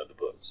you don't know the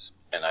books."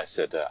 And I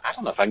said, "I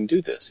don't know if I can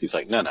do this." He's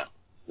like, No.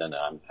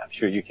 I'm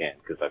sure you can,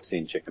 because I've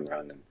seen Chicken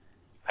Run, and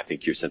I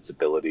think your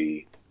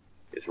sensibility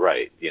is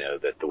right.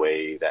 That the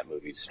way that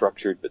movie's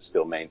structured, but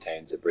still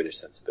maintains a British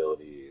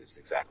sensibility, is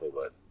exactly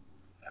what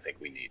I think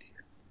we need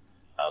here.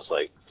 I was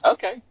like,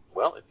 okay,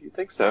 well, if you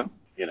think so,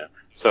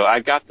 So I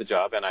got the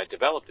job, and I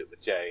developed it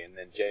with Jay, and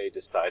then Jay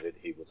decided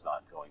he was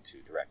not going to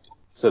direct it.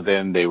 So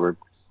then they were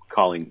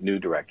calling new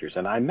directors,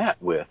 and I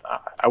met with,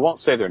 I won't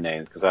say their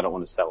names because I don't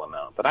want to sell them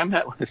out, but I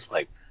met with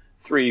like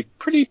 3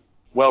 pretty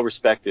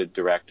well-respected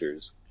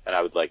directors, and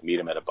I would like meet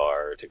them at a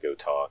bar to go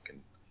talk,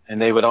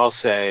 and they would all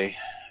say,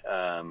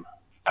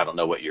 I don't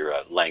know what your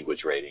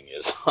language rating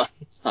is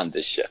on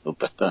this show,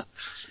 but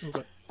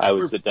I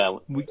would sit down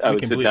with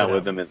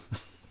them, and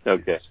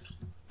okay.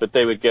 But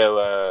they would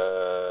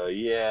go,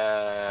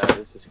 yeah,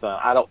 this is fun.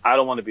 I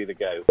don't want to be the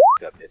guy who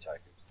f***ed up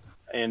Hitchhikers.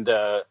 And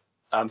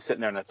I'm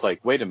sitting there, and it's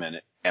like, wait a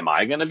minute, am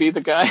I going to be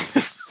the guy who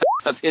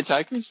f***ed up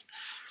Hitchhikers?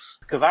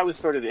 Because I was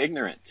sort of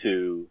ignorant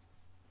to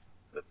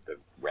the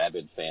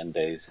rabid fan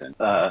base.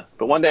 But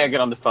one day I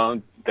get on the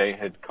phone. They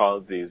had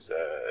called these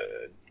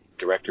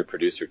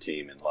director-producer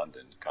team in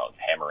London called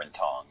Hammer and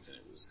Tongs, and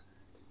it was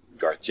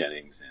Garth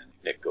Jennings and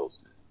Nick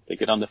Goldsmith. They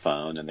get on the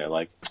phone, and they're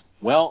like,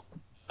 well,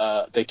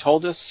 they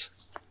told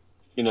us,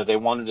 they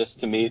wanted us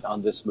to meet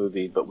on this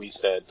movie, but we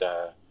said,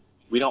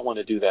 we don't want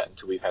to do that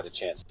until we've had a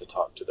chance to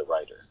talk to the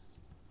writer.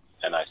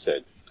 And I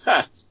said,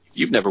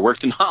 you've never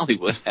worked in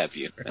Hollywood, have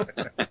you?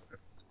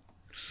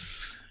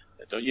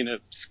 Don't you know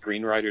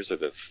screenwriters are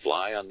the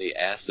fly on the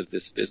ass of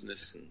this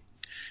business?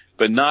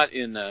 But not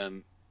in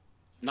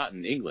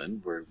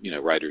England, where,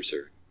 writers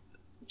are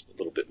a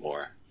little bit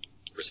more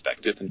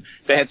respected. And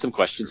they had some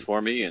questions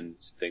for me and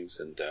things,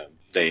 and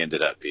they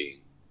ended up being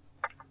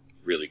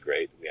really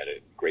great. We had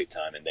a great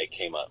time, and they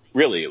came up.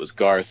 Really, it was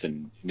Garth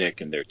and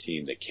Nick and their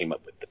team that came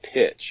up with the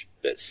pitch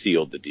that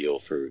sealed the deal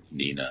for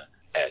Nina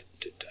at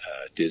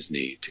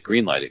Disney to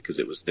greenlight it, because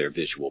it was their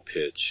visual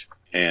pitch.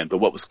 But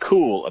what was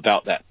cool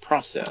about that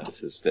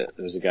process is that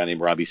there was a guy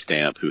named Robbie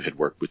Stamp who had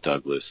worked with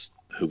Douglas,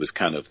 who was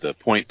kind of the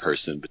point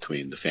person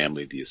between the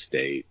family, the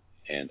estate,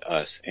 and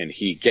us. And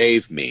he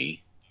gave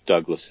me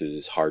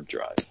Douglas's hard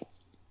drive,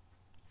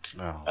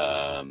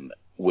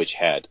 which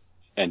had.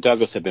 And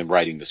Douglas had been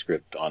writing the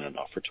script on and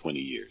off for 20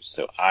 years.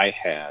 So I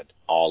had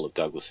all of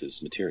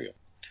Douglas's material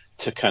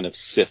to kind of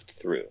sift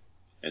through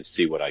and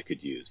see what I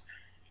could use.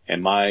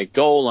 And my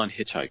goal on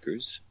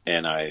Hitchhikers,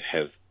 and I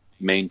have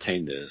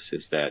maintained this,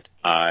 is that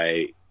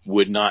I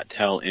would not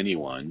tell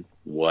anyone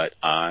what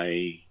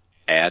I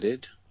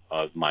added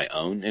of my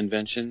own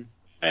invention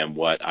and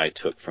what I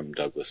took from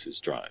Douglas's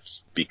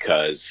drives,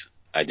 because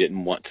I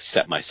didn't want to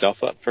set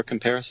myself up for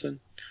comparison.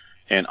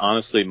 And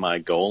honestly, my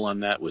goal on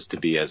that was to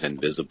be as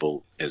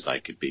invisible as I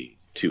could be,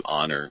 to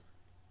honor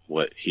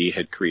what he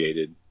had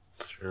created,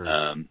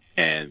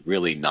 and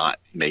really not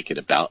make it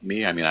about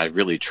me. I mean, I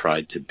really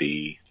tried to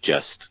be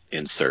just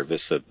in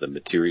service of the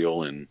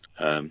material, and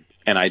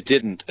I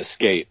didn't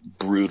escape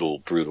brutal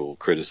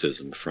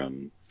criticism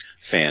from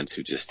fans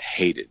who just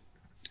hated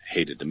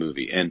the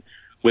movie, and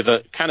with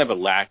a kind of a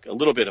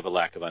little bit of a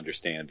lack of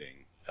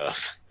understanding.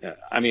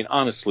 I mean,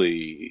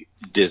 honestly,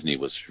 Disney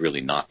was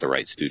really not the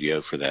right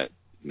studio for that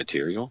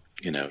material.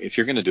 If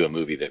you're going to do a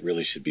movie that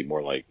really should be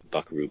more like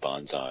Buckaroo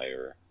Banzai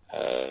or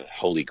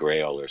Holy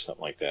Grail or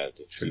something like that,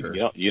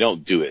 you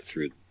don't do it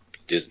through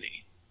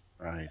Disney.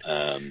 Right.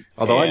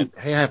 Although I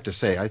have to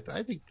say, I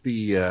think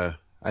the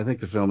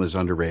film is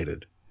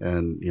underrated.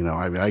 And,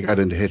 I got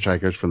into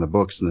Hitchhikers from the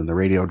books and then the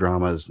radio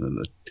dramas and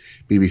then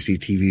the BBC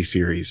TV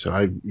series. So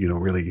I,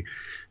 really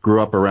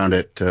grew up around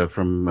it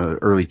from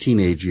early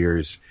teenage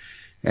years.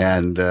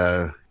 And,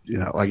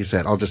 like I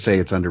said, I'll just say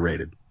it's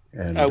underrated.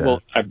 And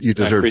you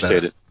deserve I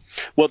appreciate better. it.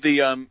 Well,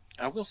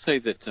 I will say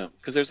that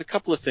because there's a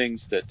couple of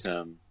things that,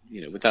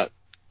 without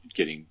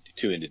getting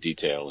too into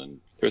detail, and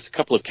there's a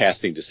couple of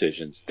casting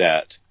decisions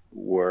that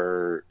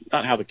were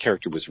not how the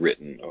character was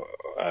written,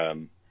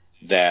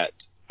 that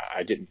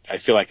I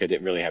feel like I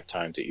didn't really have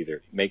time to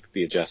either make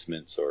the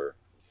adjustments or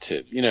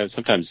to,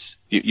 sometimes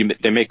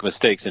they make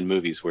mistakes in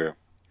movies where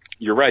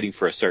you're writing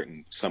for a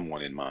certain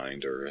someone in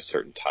mind or a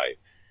certain type,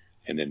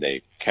 and then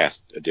they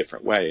cast a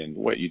different way. And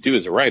what you do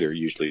as a writer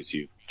usually is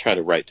you try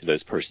to write to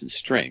those person's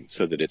strengths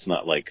so that it's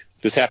not like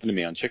this happened to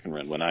me on Chicken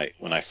Run when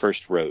I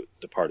first wrote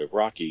the part of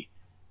Rocky,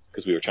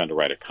 because we were trying to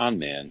write a con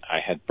man. I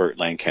had Burt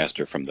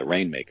Lancaster from The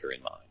Rainmaker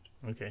in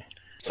mind. Okay.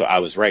 So I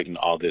was writing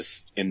all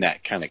this in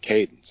that kind of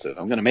cadence of,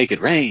 I'm going to make it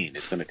rain.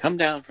 It's going to come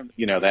down from,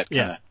 that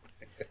kind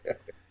of.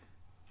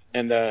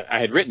 And I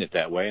had written it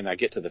that way, and I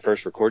get to the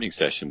first recording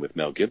session with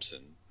Mel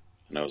Gibson,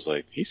 and I was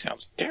like, he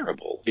sounds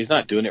terrible. He's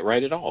not doing it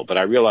right at all. But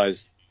I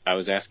realized I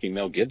was asking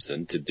Mel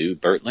Gibson to do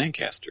Burt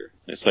Lancaster.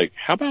 It's like,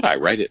 how about I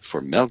write it for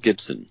Mel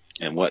Gibson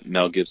and what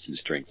Mel Gibson's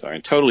strengths are,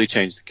 and totally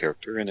change the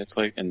character. And it's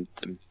like, and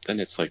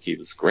then it's like he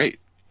was great.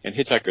 And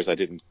Hitchhikers, I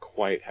didn't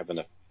quite have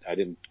enough. I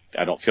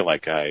don't feel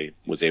like I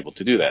was able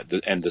to do that.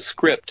 And the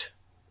script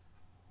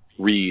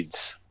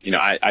reads,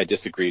 I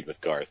disagreed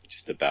with Garth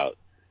just about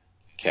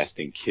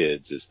casting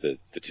kids as the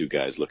two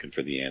guys looking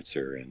for the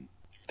answer. And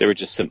there were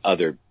just some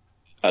other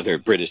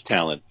British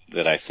talent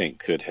that I think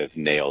could have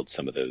nailed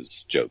some of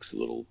those jokes a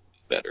little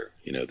better,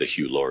 the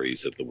Hugh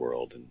Laurie's of the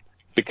world. And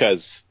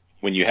because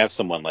when you have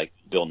someone like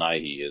Bill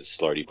Nighy as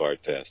Slarty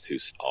Bardfast,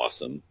 who's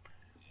awesome,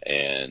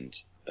 and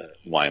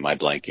why am I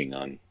blanking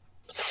on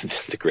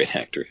the great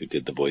actor who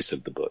did the voice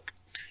of the book?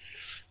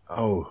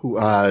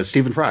 Oh,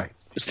 Stephen Fry.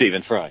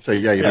 Stephen Fry. So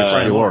yeah,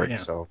 Fry and Laurie. Yeah.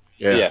 So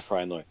yeah,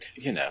 Fry and Laurie.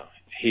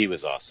 He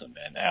was awesome,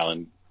 and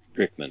Alan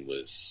Rickman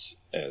was,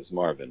 as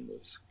Marvin,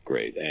 was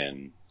great,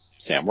 and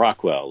Sam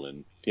Rockwell,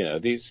 and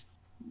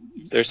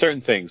there are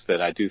certain things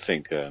that I do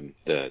think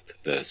the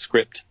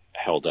script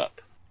held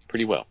up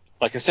pretty well.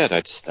 Like I said,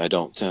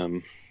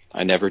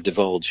 I never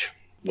divulge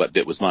what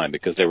bit was mine,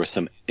 because there were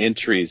some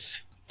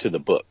entries to the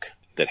book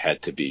that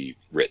had to be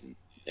written,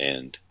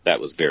 and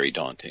that was very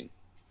daunting.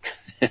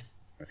 I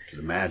can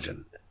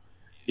imagine.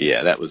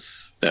 Yeah, that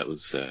was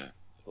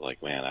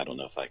like, man, I don't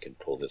know if I can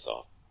pull this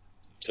off.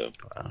 So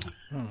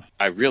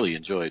I really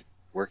enjoyed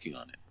working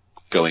on it,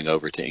 going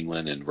over to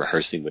England and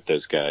rehearsing with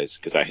those guys,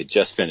 because I had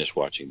just finished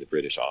watching The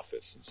British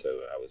Office, and so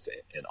I was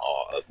in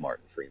awe of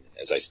Martin Freeman,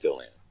 as I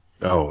still am.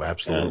 Oh,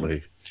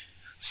 absolutely.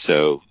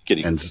 So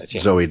and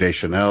Zooey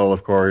Deschanel,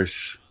 of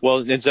course. Well,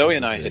 and Zoe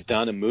and I had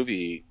done a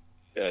movie.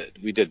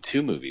 We did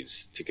 2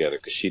 movies together,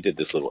 because she did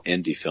this little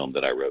indie film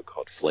that I wrote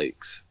called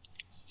Flakes.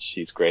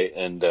 She's great,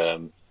 and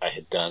I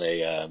had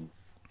done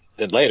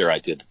then later I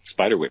did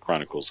Spiderwick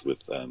Chronicles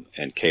with,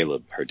 and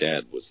Caleb, her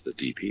dad, was the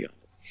DP on it.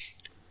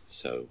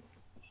 So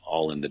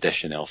all in the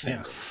Deschanel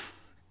family.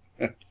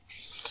 Yeah.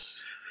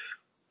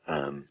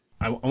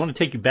 I want to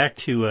take you back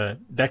to the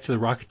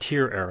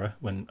Rocketeer era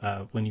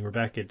when you were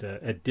back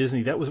at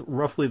Disney. That was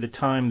roughly the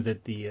time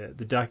that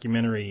the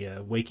documentary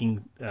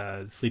Waking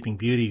Sleeping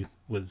Beauty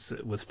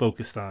was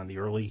focused on,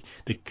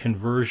 the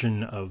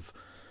conversion of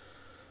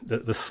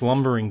the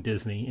slumbering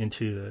Disney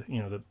into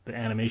the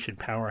animation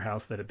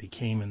powerhouse that it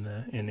became in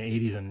the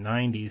 80s and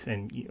 90s,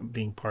 and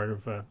being part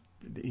of the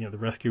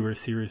Rescuers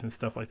series and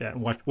stuff like that,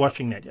 and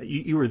watching that.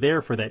 You were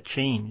there for that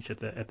change at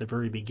the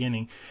very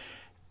beginning.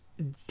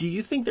 Do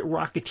you think that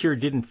Rocketeer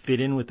didn't fit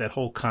in with that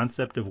whole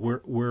concept of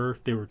where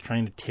they were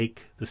trying to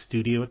take the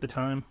studio at the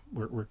time,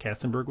 where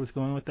Katzenberg was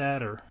going with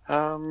that, or?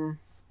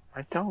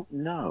 I don't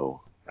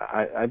know.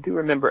 I do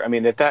remember. I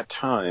mean, at that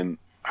time,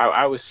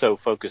 I was so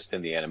focused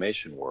in the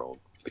animation world,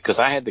 because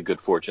I had the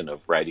good fortune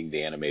of writing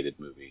the animated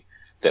movie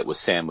that was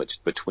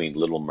sandwiched between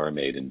Little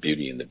Mermaid and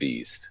Beauty and the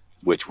Beast,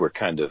 which were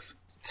kind of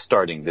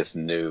starting this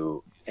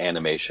new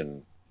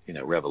animation,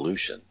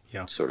 revolution,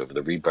 sort of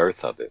the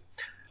rebirth of it.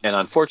 And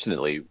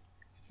unfortunately,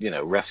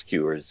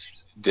 Rescuers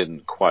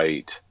didn't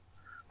quite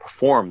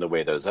perform the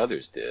way those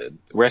others did.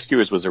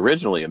 Rescuers was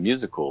originally a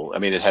musical. I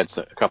mean, it had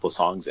a couple of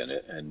songs in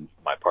it, and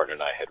my partner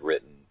and I had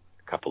written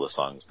a couple of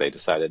songs. They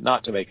decided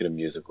not to make it a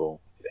musical.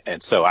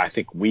 And so I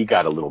think we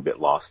got a little bit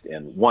lost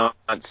in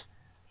once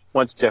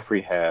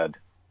Jeffrey had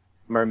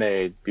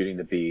Mermaid, Beauty and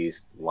the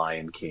Beast,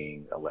 Lion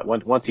King.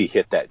 Once he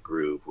hit that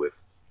groove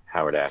with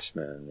Howard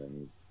Ashman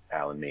and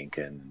Alan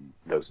Menken and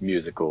those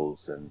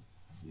musicals, and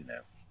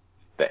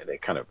they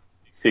kind of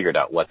figured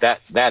out what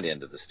that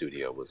end of the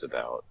studio was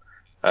about.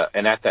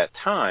 And at that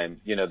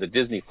time, the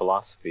Disney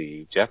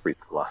philosophy,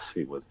 Jeffrey's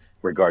philosophy, was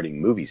regarding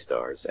movie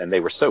stars, and they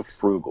were so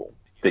frugal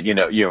that,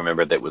 you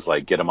remember that was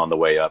like, get them on the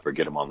way up or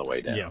get them on the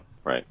way down,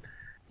 right?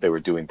 They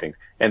were doing things.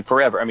 And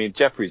forever, I mean,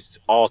 Jeffrey's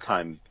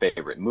all-time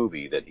favorite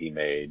movie that he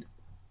made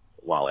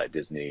while at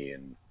Disney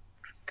and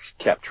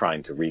kept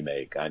trying to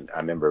remake. I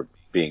remember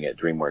being at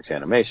DreamWorks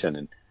Animation,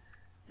 and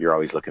you're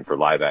always looking for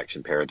live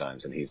action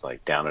paradigms, and he's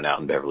like Down and Out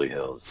in Beverly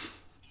Hills.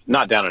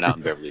 Not Down and Out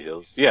in Beverly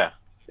Hills. Yeah.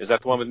 Is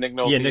that the one with Nick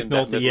Nolte? Yeah, Nick and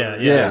Nolte.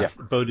 Yeah.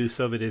 Bodu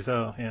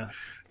Sovidezo. Yeah.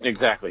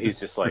 Exactly. He's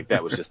just like,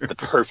 that was just the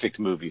perfect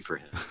movie for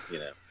him,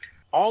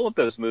 All of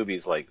those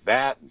movies like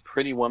that,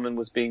 Pretty Woman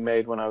was being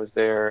made when I was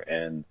there,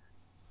 and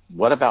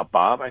What About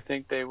Bob, I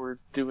think they were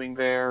doing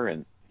there,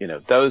 and,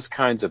 those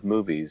kinds of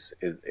movies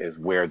is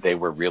where they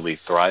were really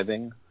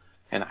thriving.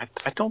 And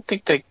I don't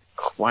think they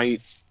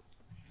quite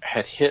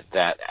had hit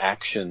that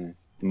action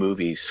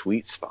movie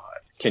sweet spot.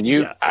 Can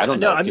you? Yeah, I don't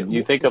know. Can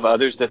you think of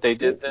others that they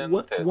did then?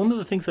 One of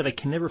the things that I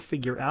can never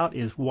figure out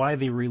is why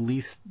they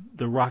released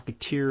The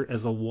Rocketeer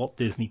as a Walt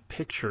Disney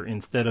picture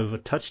instead of a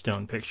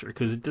Touchstone picture,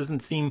 because it doesn't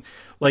seem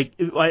like.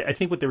 I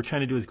think what they were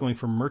trying to do is going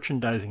for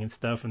merchandising and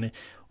stuff, and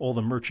all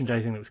the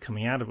merchandising that was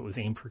coming out of it was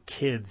aimed for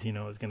kids. It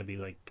was going to be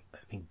like, I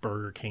think,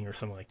 Burger King or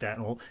something like that,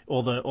 and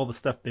all the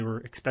stuff they were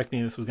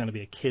expecting this was going to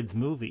be a kids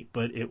movie,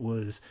 but it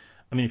was.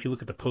 I mean, if you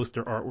look at the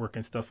poster artwork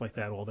and stuff like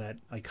that, all that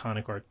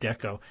iconic Art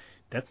Deco,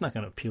 that's not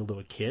going to appeal to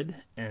a kid.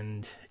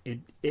 And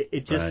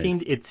it just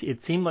seemed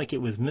it seemed like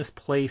it was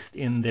misplaced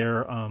in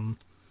their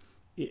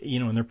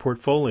in their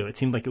portfolio. It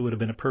seemed like it would have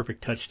been a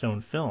perfect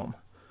Touchstone film.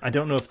 I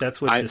don't know if that's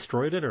what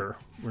destroyed it, or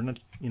we're not.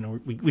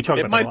 We talk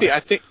about that a lot. It might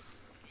be.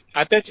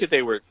 I bet you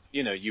they were.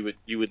 You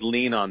would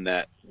lean on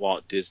that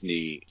Walt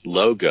Disney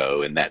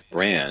logo and that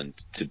brand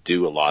to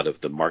do a lot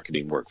of the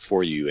marketing work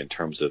for you in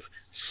terms of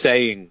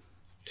saying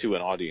to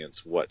an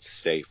audience what's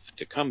safe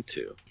to come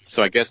to.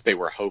 So I guess they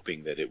were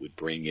hoping that it would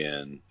bring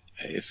in.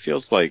 It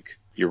feels like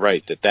you're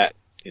right that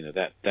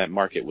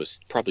market was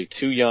probably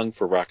too young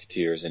for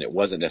Rocketeers, and it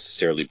wasn't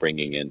necessarily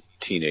bringing in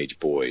teenage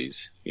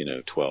boys,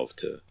 12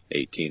 to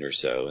 18 or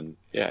so. And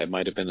yeah, it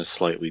might have been a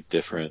slightly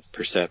different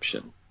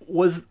perception.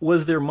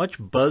 Was there much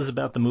buzz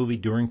about the movie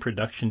during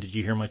production? Did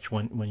you hear much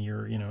when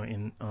you're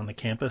on the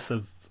campus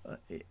of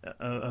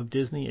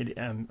Disney,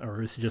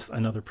 or is it just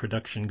another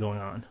production going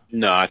on?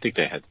 No, I think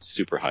they had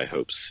super high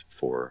hopes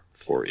for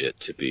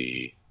it to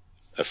be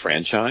a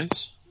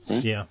franchise.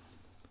 Right?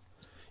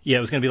 Yeah,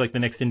 it was going to be like the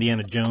next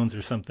Indiana Jones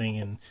or something,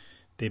 and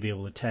they'd be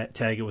able to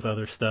tag it with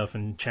other stuff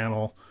and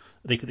channel.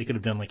 They could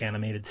have done like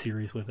animated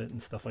series with it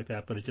and stuff like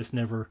that, but it just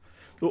never.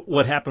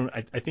 What happened?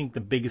 I think the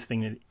biggest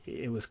thing that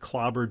it was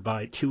clobbered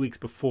by 2 weeks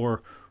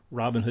before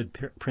Robin Hood,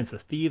 Prince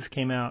of Thieves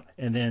came out,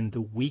 and then the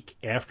week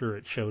after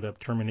it showed up,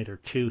 Terminator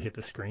 2 hit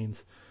the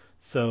screens.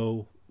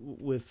 So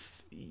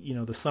with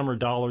the summer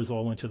dollars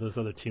all went to those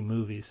other two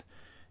movies,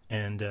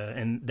 and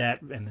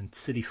then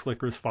City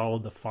Slickers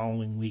followed the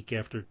following week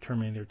after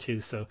Terminator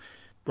 2. So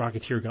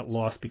Rocketeer got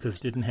lost because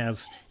it didn't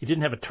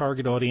have a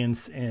target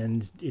audience,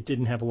 and it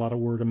didn't have a lot of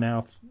word of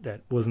mouth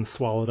that wasn't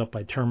swallowed up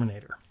by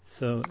Terminator.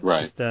 So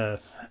just,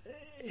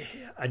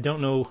 I don't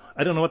know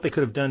what they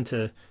could have done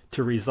to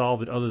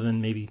resolve it other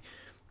than maybe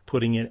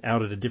putting it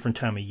out at a different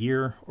time of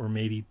year, or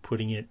maybe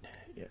putting it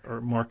or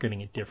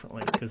marketing it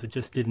differently, because it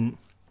just didn't.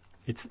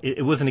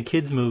 It wasn't a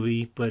kids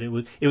movie, but it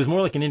was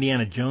more like an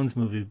Indiana Jones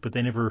movie, but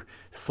they never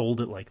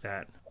sold it like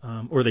that,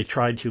 or they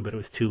tried to, but it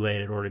was too late.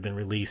 It had already been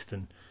released,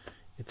 and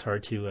it's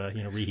hard to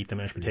reheat the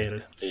mashed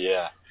potatoes.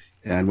 Yeah.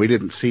 And we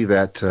didn't see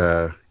that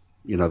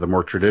the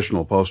more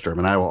traditional poster. I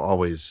mean, I will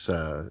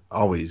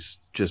always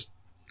just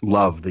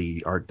love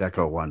the Art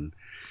Deco one,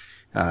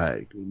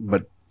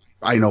 but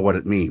I know what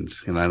it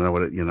means, and I know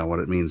what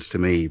it means to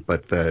me.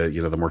 But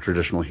the more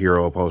traditional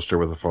hero poster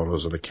with the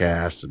photos of the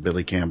cast and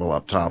Billy Campbell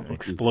up top,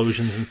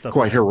 explosions and stuff,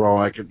 quite like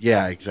heroic.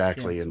 Yeah,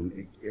 exactly, yeah.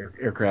 And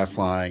aircraft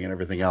flying and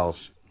everything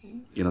else.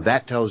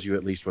 That tells you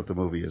at least what the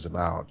movie is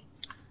about.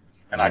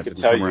 And I could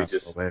tell you,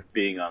 just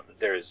being on,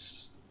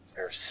 there's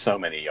so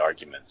many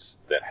arguments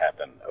that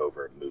happen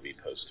over movie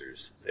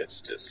posters.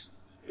 It's just,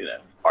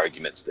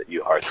 arguments that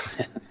you hardly,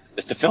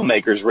 that the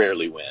filmmakers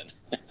rarely win.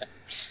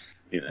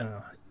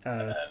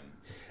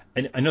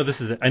 I know this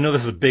is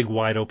a big,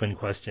 wide open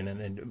question,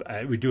 and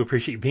we do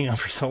appreciate you being on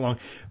for so long.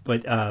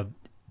 But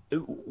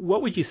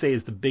what would you say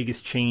is the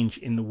biggest change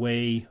in the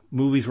way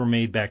movies were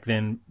made back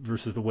then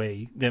versus the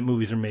way that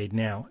movies are made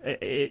now?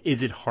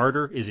 Is it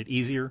harder? Is it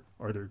easier?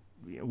 Are there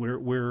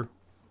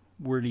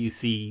where do you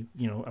see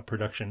a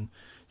production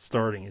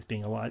starting as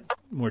being a lot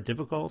more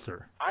difficult?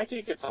 Or I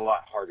think it's a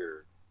lot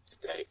harder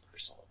today,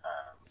 personally,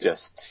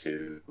 just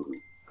to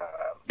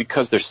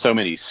because there's so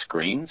many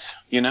screens,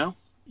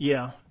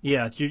 Yeah.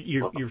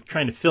 You're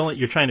trying to fill it.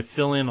 You're trying to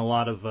fill in a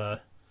lot of.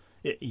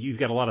 You've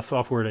got a lot of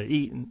software to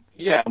eat. And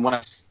when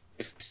I see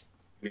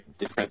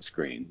different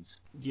screens.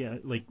 Yeah,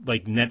 like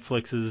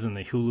Netflixes and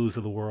the Hulus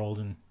of the world,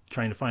 and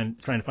trying to find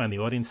the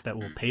audience that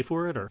will pay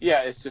for it, or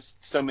it's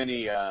just so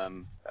many.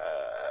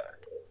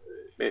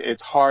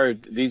 It's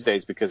hard these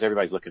days because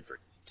everybody's looking for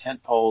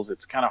tent poles.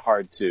 It's kind of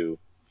hard to,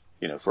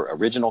 for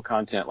original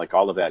content, like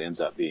all of that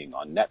ends up being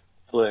on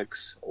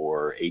Netflix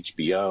or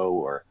HBO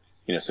or,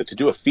 so to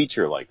do a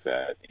feature like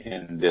that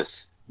in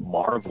this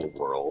Marvel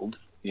world,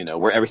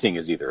 where everything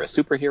is either a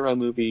superhero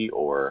movie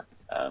or,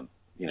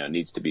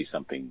 needs to be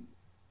something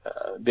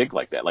big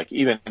like that. Like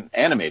even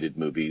animated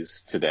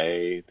movies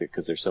today,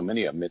 because there's so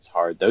many of them, it's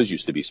hard. Those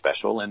used to be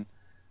special, and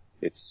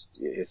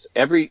It's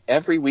every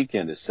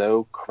weekend is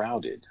so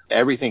crowded.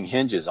 Everything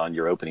hinges on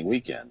your opening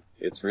weekend.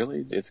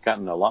 It's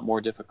gotten a lot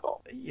more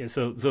difficult. Yeah,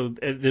 so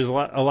there's a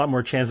lot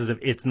more chances if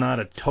it's not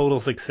a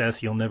total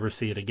success, you'll never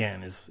see it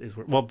again.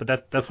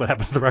 But that's what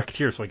happened to the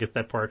Rocketeer. So I guess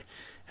that part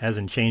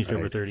hasn't changed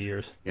over 30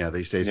 years. Yeah,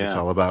 these days it's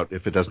all about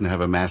if it doesn't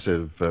have a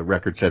massive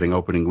record-setting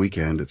opening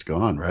weekend, it's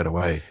gone right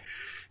away.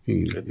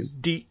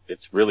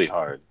 It's really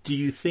hard. Do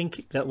you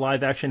think that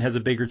live action has a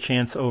bigger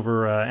chance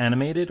over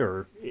animated,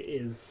 or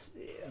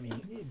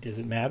does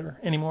it matter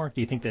anymore? Do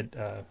you think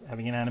that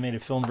having an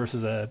animated film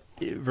versus a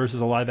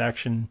live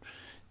action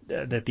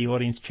that the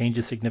audience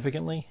changes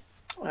significantly?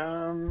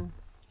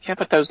 Yeah,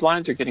 but those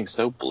lines are getting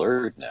so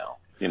blurred now.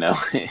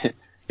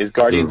 Is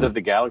Guardians of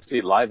the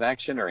Galaxy live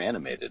action or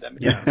animated? I mean,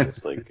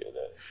 it's like,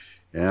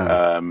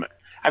 yeah.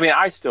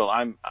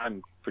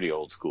 I'm pretty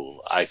old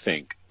school. I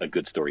think a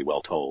good story,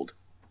 well told,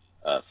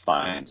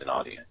 finds an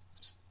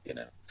audience.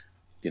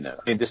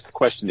 And just the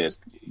question is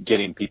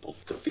getting people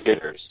to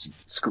theaters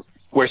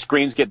where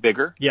screens get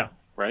bigger. Yeah.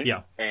 Right.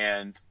 Yeah.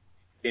 And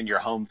in your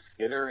home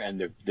theater,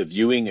 and the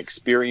viewing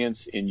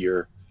experience in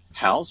your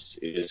house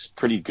is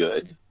pretty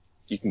good.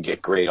 You can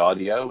get great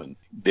audio and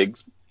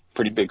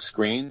pretty big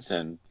screens,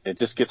 and it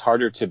just gets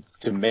harder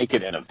to make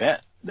it an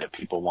event that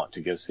people want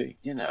to go see.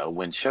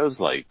 When shows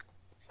like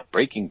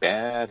Breaking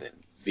Bad and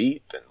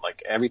Veep and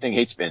like everything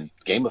been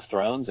Game of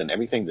Thrones and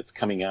everything that's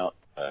coming out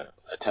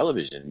a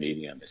television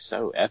medium is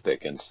so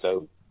epic and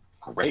so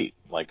great.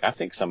 Like I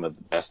think some of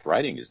the best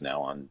writing is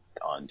now on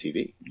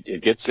TV.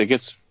 It gets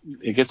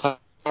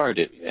hard,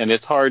 and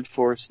it's hard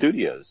for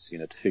studios,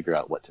 to figure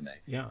out what to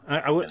make. Yeah,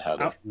 I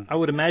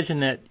would imagine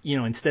that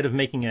instead of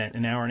making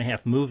an hour and a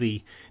half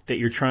movie, that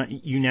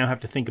you now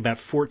have to think about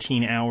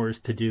 14 hours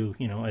to do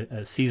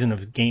a season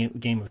of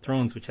Game of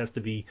Thrones, which has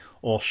to be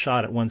all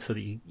shot at once so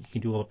that you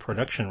can do all the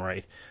production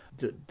right.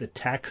 The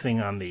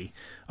taxing on the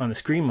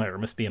screenwriter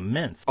must be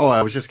immense. Oh,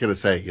 I was just going to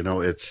say,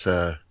 it's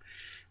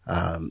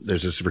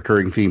there's this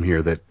recurring theme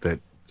here that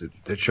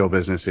show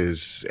business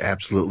is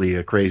absolutely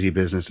a crazy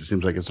business. It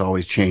seems like it's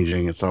always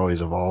changing, it's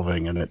always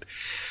evolving, and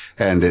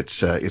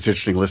it's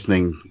interesting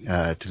listening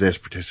to this,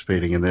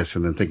 participating in this,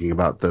 and then thinking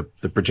about the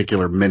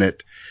particular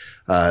minute.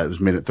 It was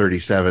minute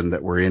 37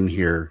 that we're in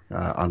here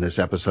on this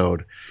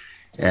episode,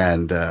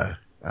 and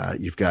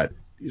you've got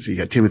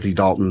Timothy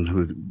Dalton,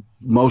 who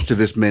most of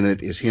this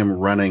minute is him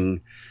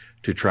running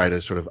to try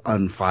to sort of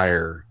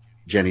unfire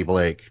Jenny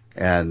Blake.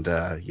 And,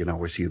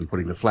 we see them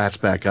putting the flats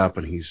back up,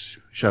 and he's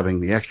shoving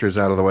the extras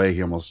out of the way.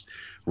 He almost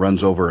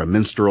runs over a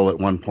minstrel at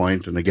one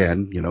point. And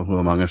again, who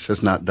among us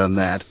has not done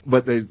that?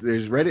 But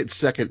there's right at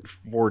second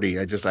 40.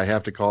 I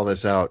have to call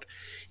this out.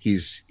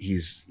 He's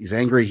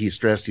angry, he's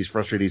stressed, he's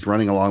frustrated, he's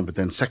running along. But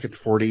then second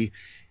 40,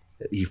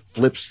 he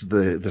flips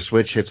the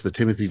switch, hits the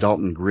Timothy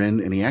Dalton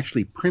grin, and he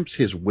actually primps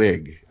his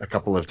wig a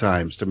couple of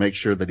times to make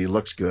sure that he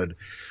looks good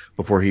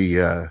before he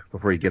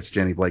gets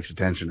Jenny Blake's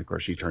attention. Of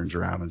course, she turns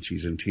around and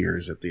she's in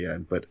tears at the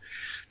end. But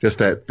just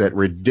that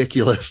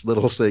ridiculous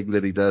little thing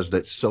that he does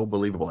that's so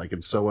believable. I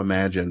can so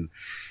imagine,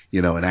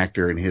 an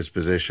actor in his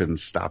position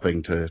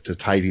stopping to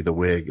tidy the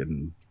wig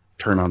and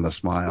turn on the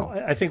smile.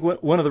 Well, I think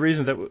one of the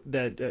reasons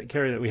that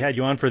Carrie, that we had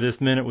you on for this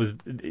minute was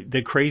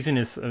the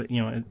craziness,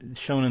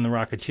 shown in The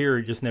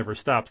Rocketeer just never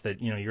stops.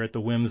 That you're at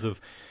the whims of,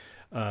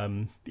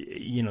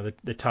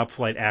 the top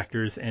flight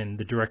actors and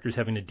the directors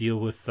having to deal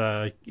with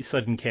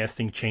sudden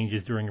casting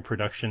changes during a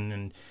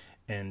production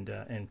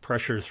and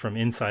pressures from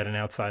inside and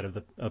outside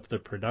of the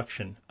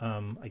production.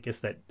 I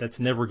guess that's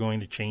never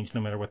going to change,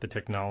 no matter what the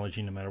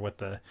technology, no matter what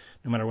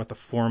the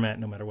format,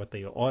 no matter what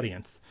the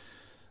audience.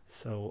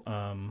 So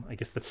I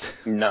guess that's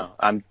no.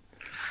 I'm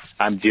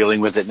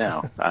dealing with it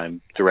now. I'm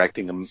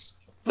directing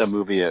the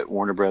movie at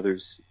Warner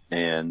Brothers,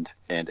 and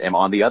am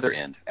on the other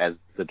end as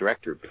the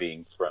director,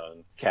 being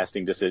thrown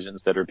casting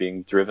decisions that are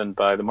being driven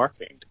by the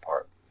marketing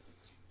department.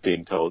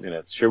 Being told,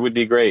 it sure would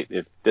be great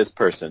if this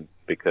person,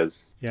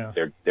 because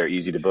they're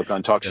easy to book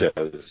on talk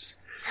shows.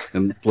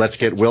 And let's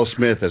get Will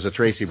Smith as a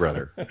Tracy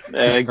brother.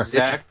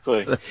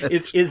 Exactly.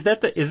 Is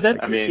that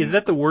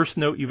the worst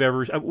note you've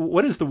ever?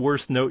 What is the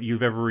worst note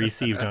you've ever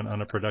received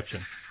on a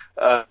production?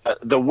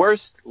 The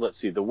worst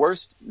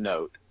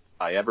note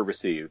I ever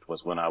received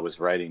was when I was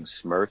writing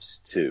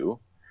Smurfs 2,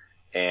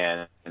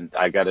 and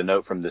I got a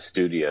note from the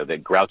studio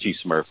that Grouchy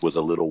Smurf was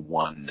a little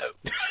one note.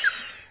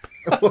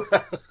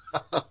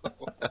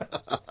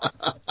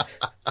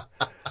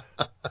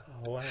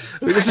 Wow.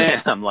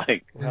 And I'm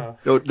like, wow.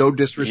 No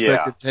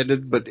disrespect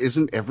intended, but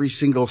isn't every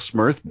single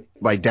Smurf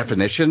by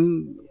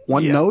definition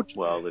one note?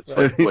 Well, it's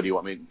like, what do you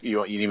want me?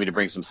 You need me to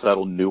bring some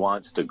subtle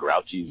nuance to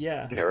Grouchy's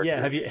character?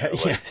 Yeah.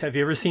 Have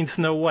you ever seen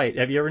Snow White?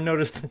 Have you ever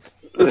noticed?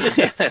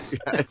 Yes,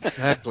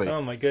 exactly.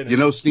 Oh my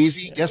goodness.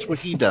 Sneezy, guess what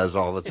he does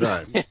all the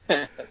time?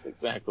 Yes,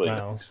 exactly.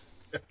 Wow.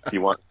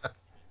 You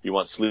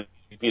want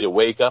Sleepy to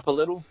wake up a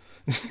little?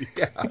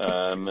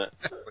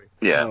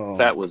 Yeah. Oh,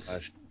 that was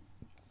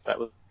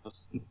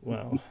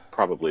wow.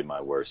 Probably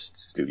my worst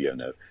studio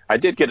note. I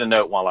did get a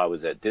note while I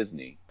was at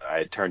Disney. I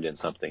had turned in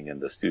something,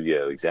 and the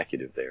studio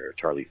executive there,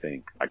 Charlie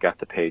Fink, I got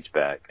the page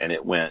back, and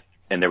it went,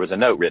 and there was a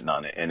note written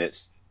on it, and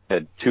it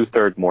said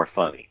 2/3 more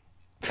funny.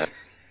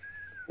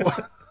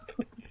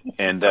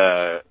 And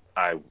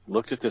I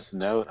looked at this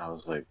note, I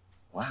was like,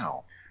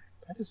 wow,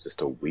 that is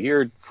just a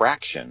weird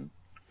fraction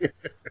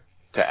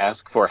to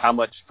ask for how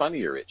much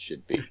funnier it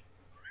should be.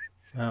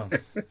 Oh.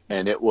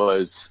 And it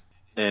was,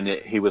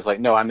 he was like,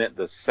 no, I meant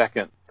the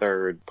second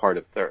third part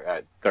of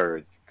third.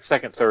 The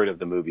second third of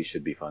the movie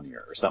should be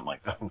funnier, or something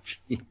like that. Oh,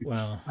 jeez.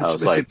 Wow. I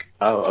was like,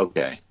 oh,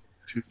 okay.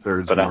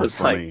 2/3 But more I was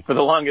funny. like, for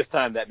the longest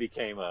time, that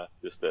became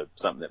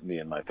something that me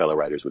and my fellow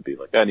writers would be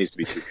like, that needs to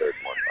be 2/3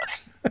 more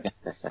funny.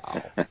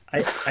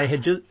 I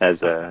had just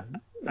As I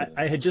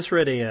had just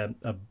read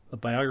a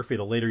biography of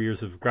the later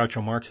years of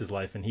Groucho Marx's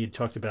life, and he had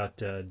talked about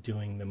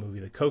doing the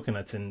movie The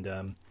Coconuts,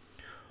 and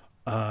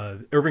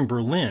Irving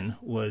Berlin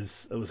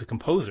was a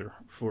composer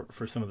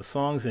for some of the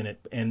songs in it,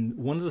 and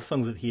one of the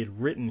songs that he had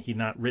written, he'd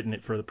not written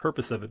it for the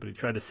purpose of it, but he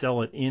tried to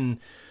sell it in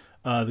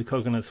The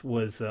Coconuts,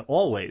 was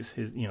Always,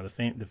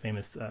 the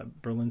famous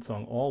Berlin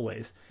song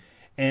Always,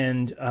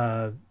 and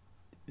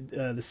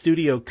the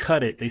studio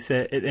cut it. They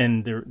said,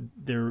 and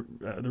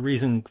the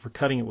reason for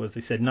cutting it was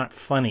they said not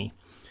funny,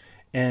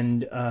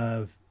 and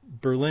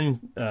Berlin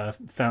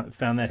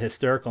found that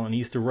hysterical, and he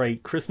used to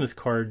write Christmas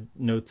card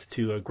notes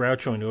to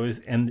Groucho, and always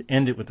end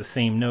it with the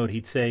same note.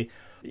 He'd say,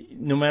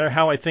 no matter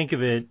how I think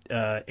of it,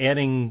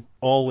 adding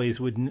Always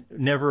would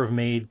never have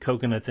made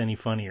Coconuts any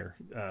funnier.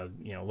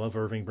 Love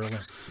Irving Berlin.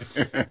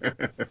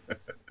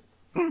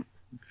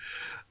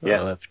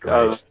 yes, Oh, that's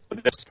great.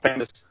 That's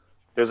famous.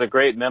 There's a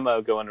great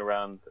memo going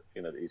around,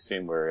 that you've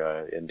seen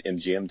where in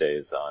MGM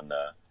days on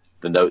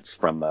the notes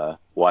from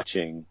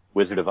watching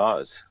Wizard of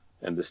Oz,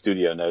 and the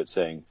studio note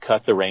saying,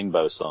 cut the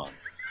rainbow song.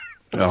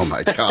 Oh,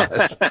 my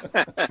God.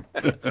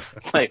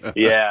 It's like,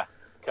 yeah,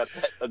 cut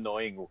that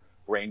annoying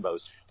rainbow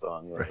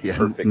song, or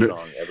perfect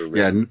song ever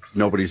written. Yeah,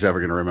 nobody's ever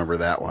going to remember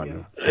that one.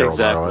 Yeah. Harold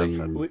Exactly.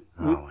 Arlen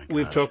and,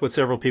 We've talked with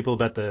several people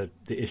about the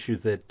issues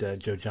that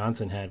Joe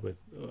Johnson had with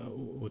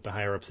the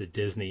higher ups at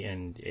Disney,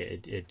 and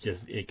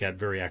it got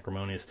very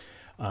acrimonious.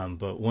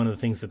 But one of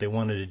the things that they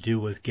wanted to do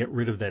was get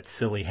rid of that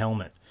silly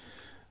helmet.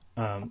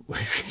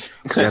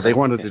 Yeah, they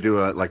wanted to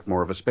do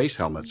more of a space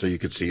helmet so you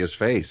could see his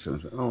face.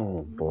 And,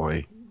 oh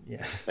boy.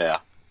 Yeah. Yeah.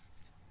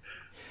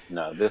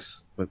 No,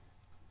 this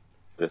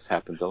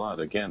happens a lot.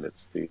 Again,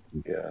 it's the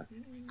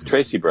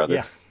Tracy brother.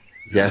 Yeah.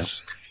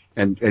 Yes.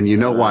 And you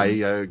know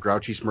why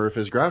Grouchy Smurf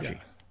is grouchy.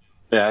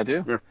 Yeah, I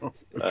do.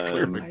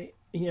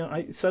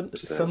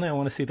 Suddenly I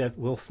want to see that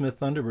Will Smith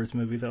Thunderbirds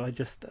movie, though.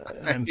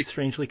 I'm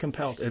strangely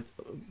compelled.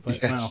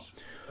 But yes. wow.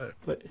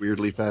 But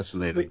weirdly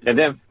fascinating. And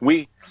then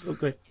we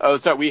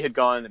had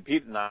gone,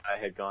 Pete and I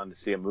had gone to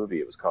see a movie.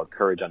 It was called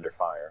Courage Under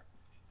Fire.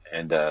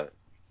 And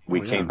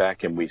we came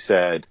back and we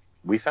said,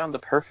 we found the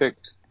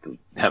perfect,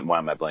 why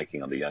am I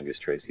blanking on the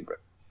youngest Tracy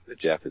brother?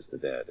 Jeff is the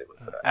dad. It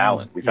was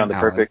Alan. We found the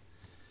perfect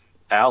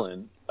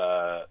Alan,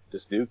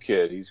 this new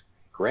kid, he's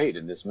great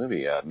in this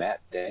movie,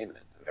 Matt Damon.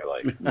 And they're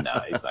like,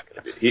 no, he's not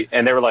going to be.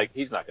 And they were like,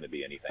 he's not going to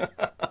be anything.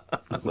 I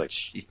was like,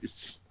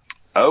 jeez.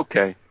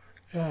 Okay.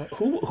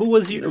 Who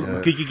was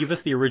you? Could you give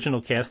us the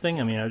original casting?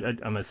 I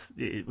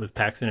mean, was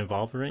Paxton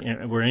involved in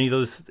it? Were any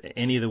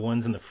of the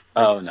ones in the?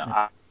 Oh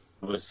no,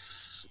 it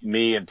was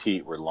me and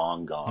Pete were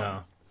long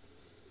gone.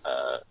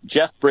 No.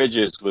 Jeff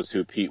Bridges was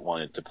who Pete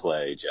wanted to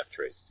play Jeff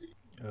Tracy.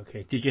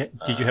 Okay. Did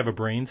you have a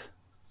brains?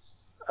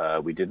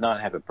 We did not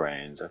have a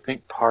brains. I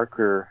think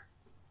Parker.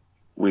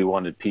 We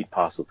wanted Pete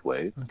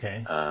Postlethwaite.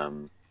 Okay.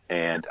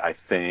 And I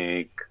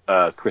think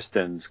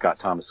Kristen Scott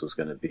Thomas was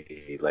going to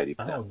be Lady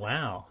Penelope. Oh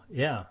wow!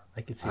 Yeah,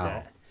 I could see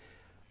that.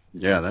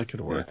 Yeah, that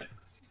could work.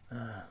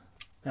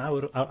 I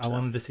would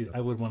want to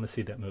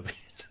see that movie.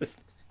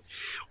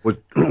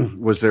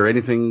 Was there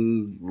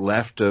anything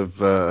left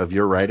of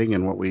your writing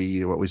and what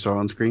we saw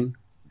on screen?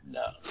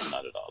 No,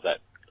 not at all.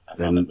 I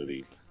found that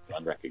movie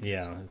unrecognizable.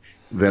 Yeah.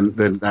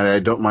 Then I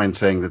don't mind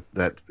saying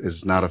that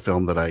is not a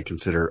film that I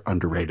consider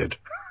underrated.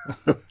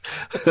 I do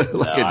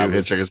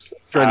Hitchhiker's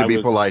trying to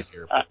be polite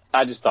here.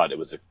 I just thought it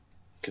was a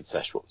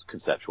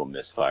conceptual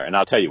misfire. And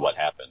I'll tell you what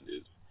happened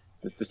is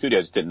the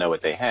studios didn't know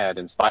what they had,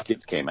 and Spy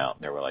Kids came out,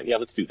 and they were like, yeah,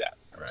 let's do that.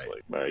 I was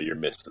like, well, you're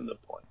missing the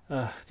point.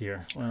 Oh,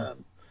 dear. Well.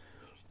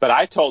 But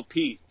I told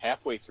Pete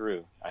halfway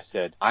through, I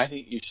said, I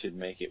think you should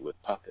make it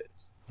with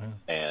puppets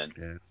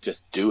and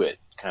just do it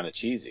kind of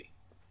cheesy.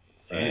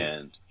 Right.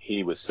 And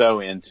he was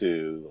so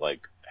into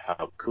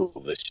how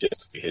cool the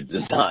ships we had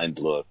designed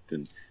looked,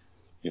 and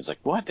he was like,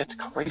 what? That's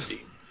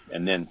crazy.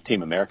 And then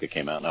Team America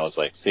came out, and I was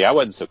like, see, I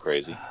wasn't so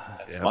crazy.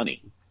 That's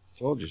funny.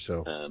 Told you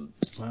so.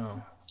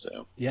 Wow.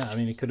 So. Yeah, I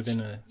mean, it could have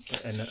been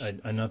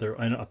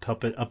a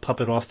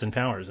puppet Austin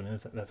Powers. I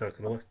mean, that's how it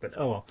could have looked. But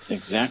oh well.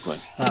 Exactly.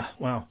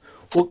 Wow.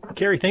 Well,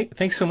 Carrie,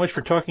 thanks so much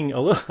for talking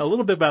a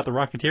little bit about the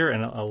Rocketeer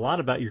and a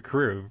lot about your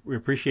career. We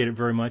appreciate it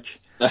very much.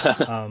 This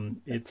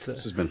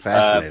has been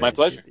fascinating. My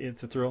pleasure.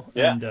 It's a thrill.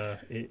 Yeah.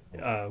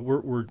 And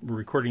we're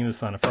recording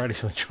this on a Friday,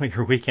 so enjoy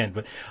your weekend.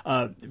 But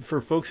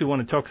for folks who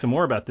want to talk some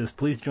more about this,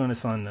 please join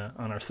us on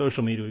our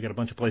social media. We've got a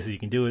bunch of places you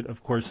can do it.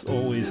 Of course,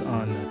 always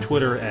on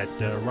Twitter at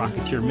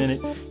Rocketeer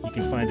Minute. You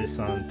can find us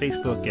on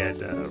Facebook at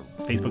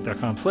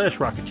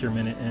facebook.com/Rocketeer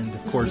Minute. And,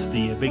 of course,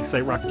 the big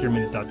site,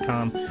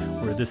 rocketeerminute.com,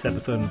 where this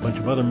episode and a bunch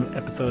of other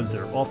episodes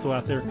are also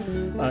out there.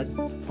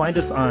 Find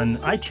us on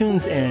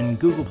iTunes and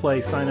Google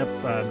Play. Sign up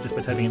just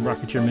by typing in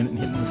Rocketeer Minute and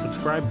hitting the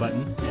subscribe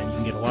button, and you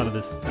can get a lot of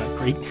this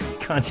great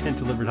content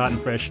delivered hot and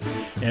fresh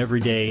every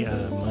day,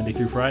 Monday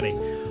through Friday.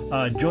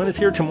 Join us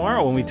here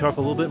tomorrow when we talk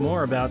a little bit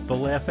more about the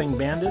Laughing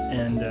Bandit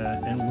and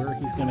where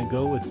he's going to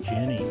go with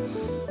Jenny.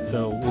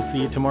 So we'll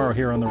see you tomorrow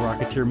here on the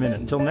Rocketeer Minute.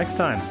 Until next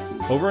time,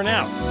 over and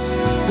out.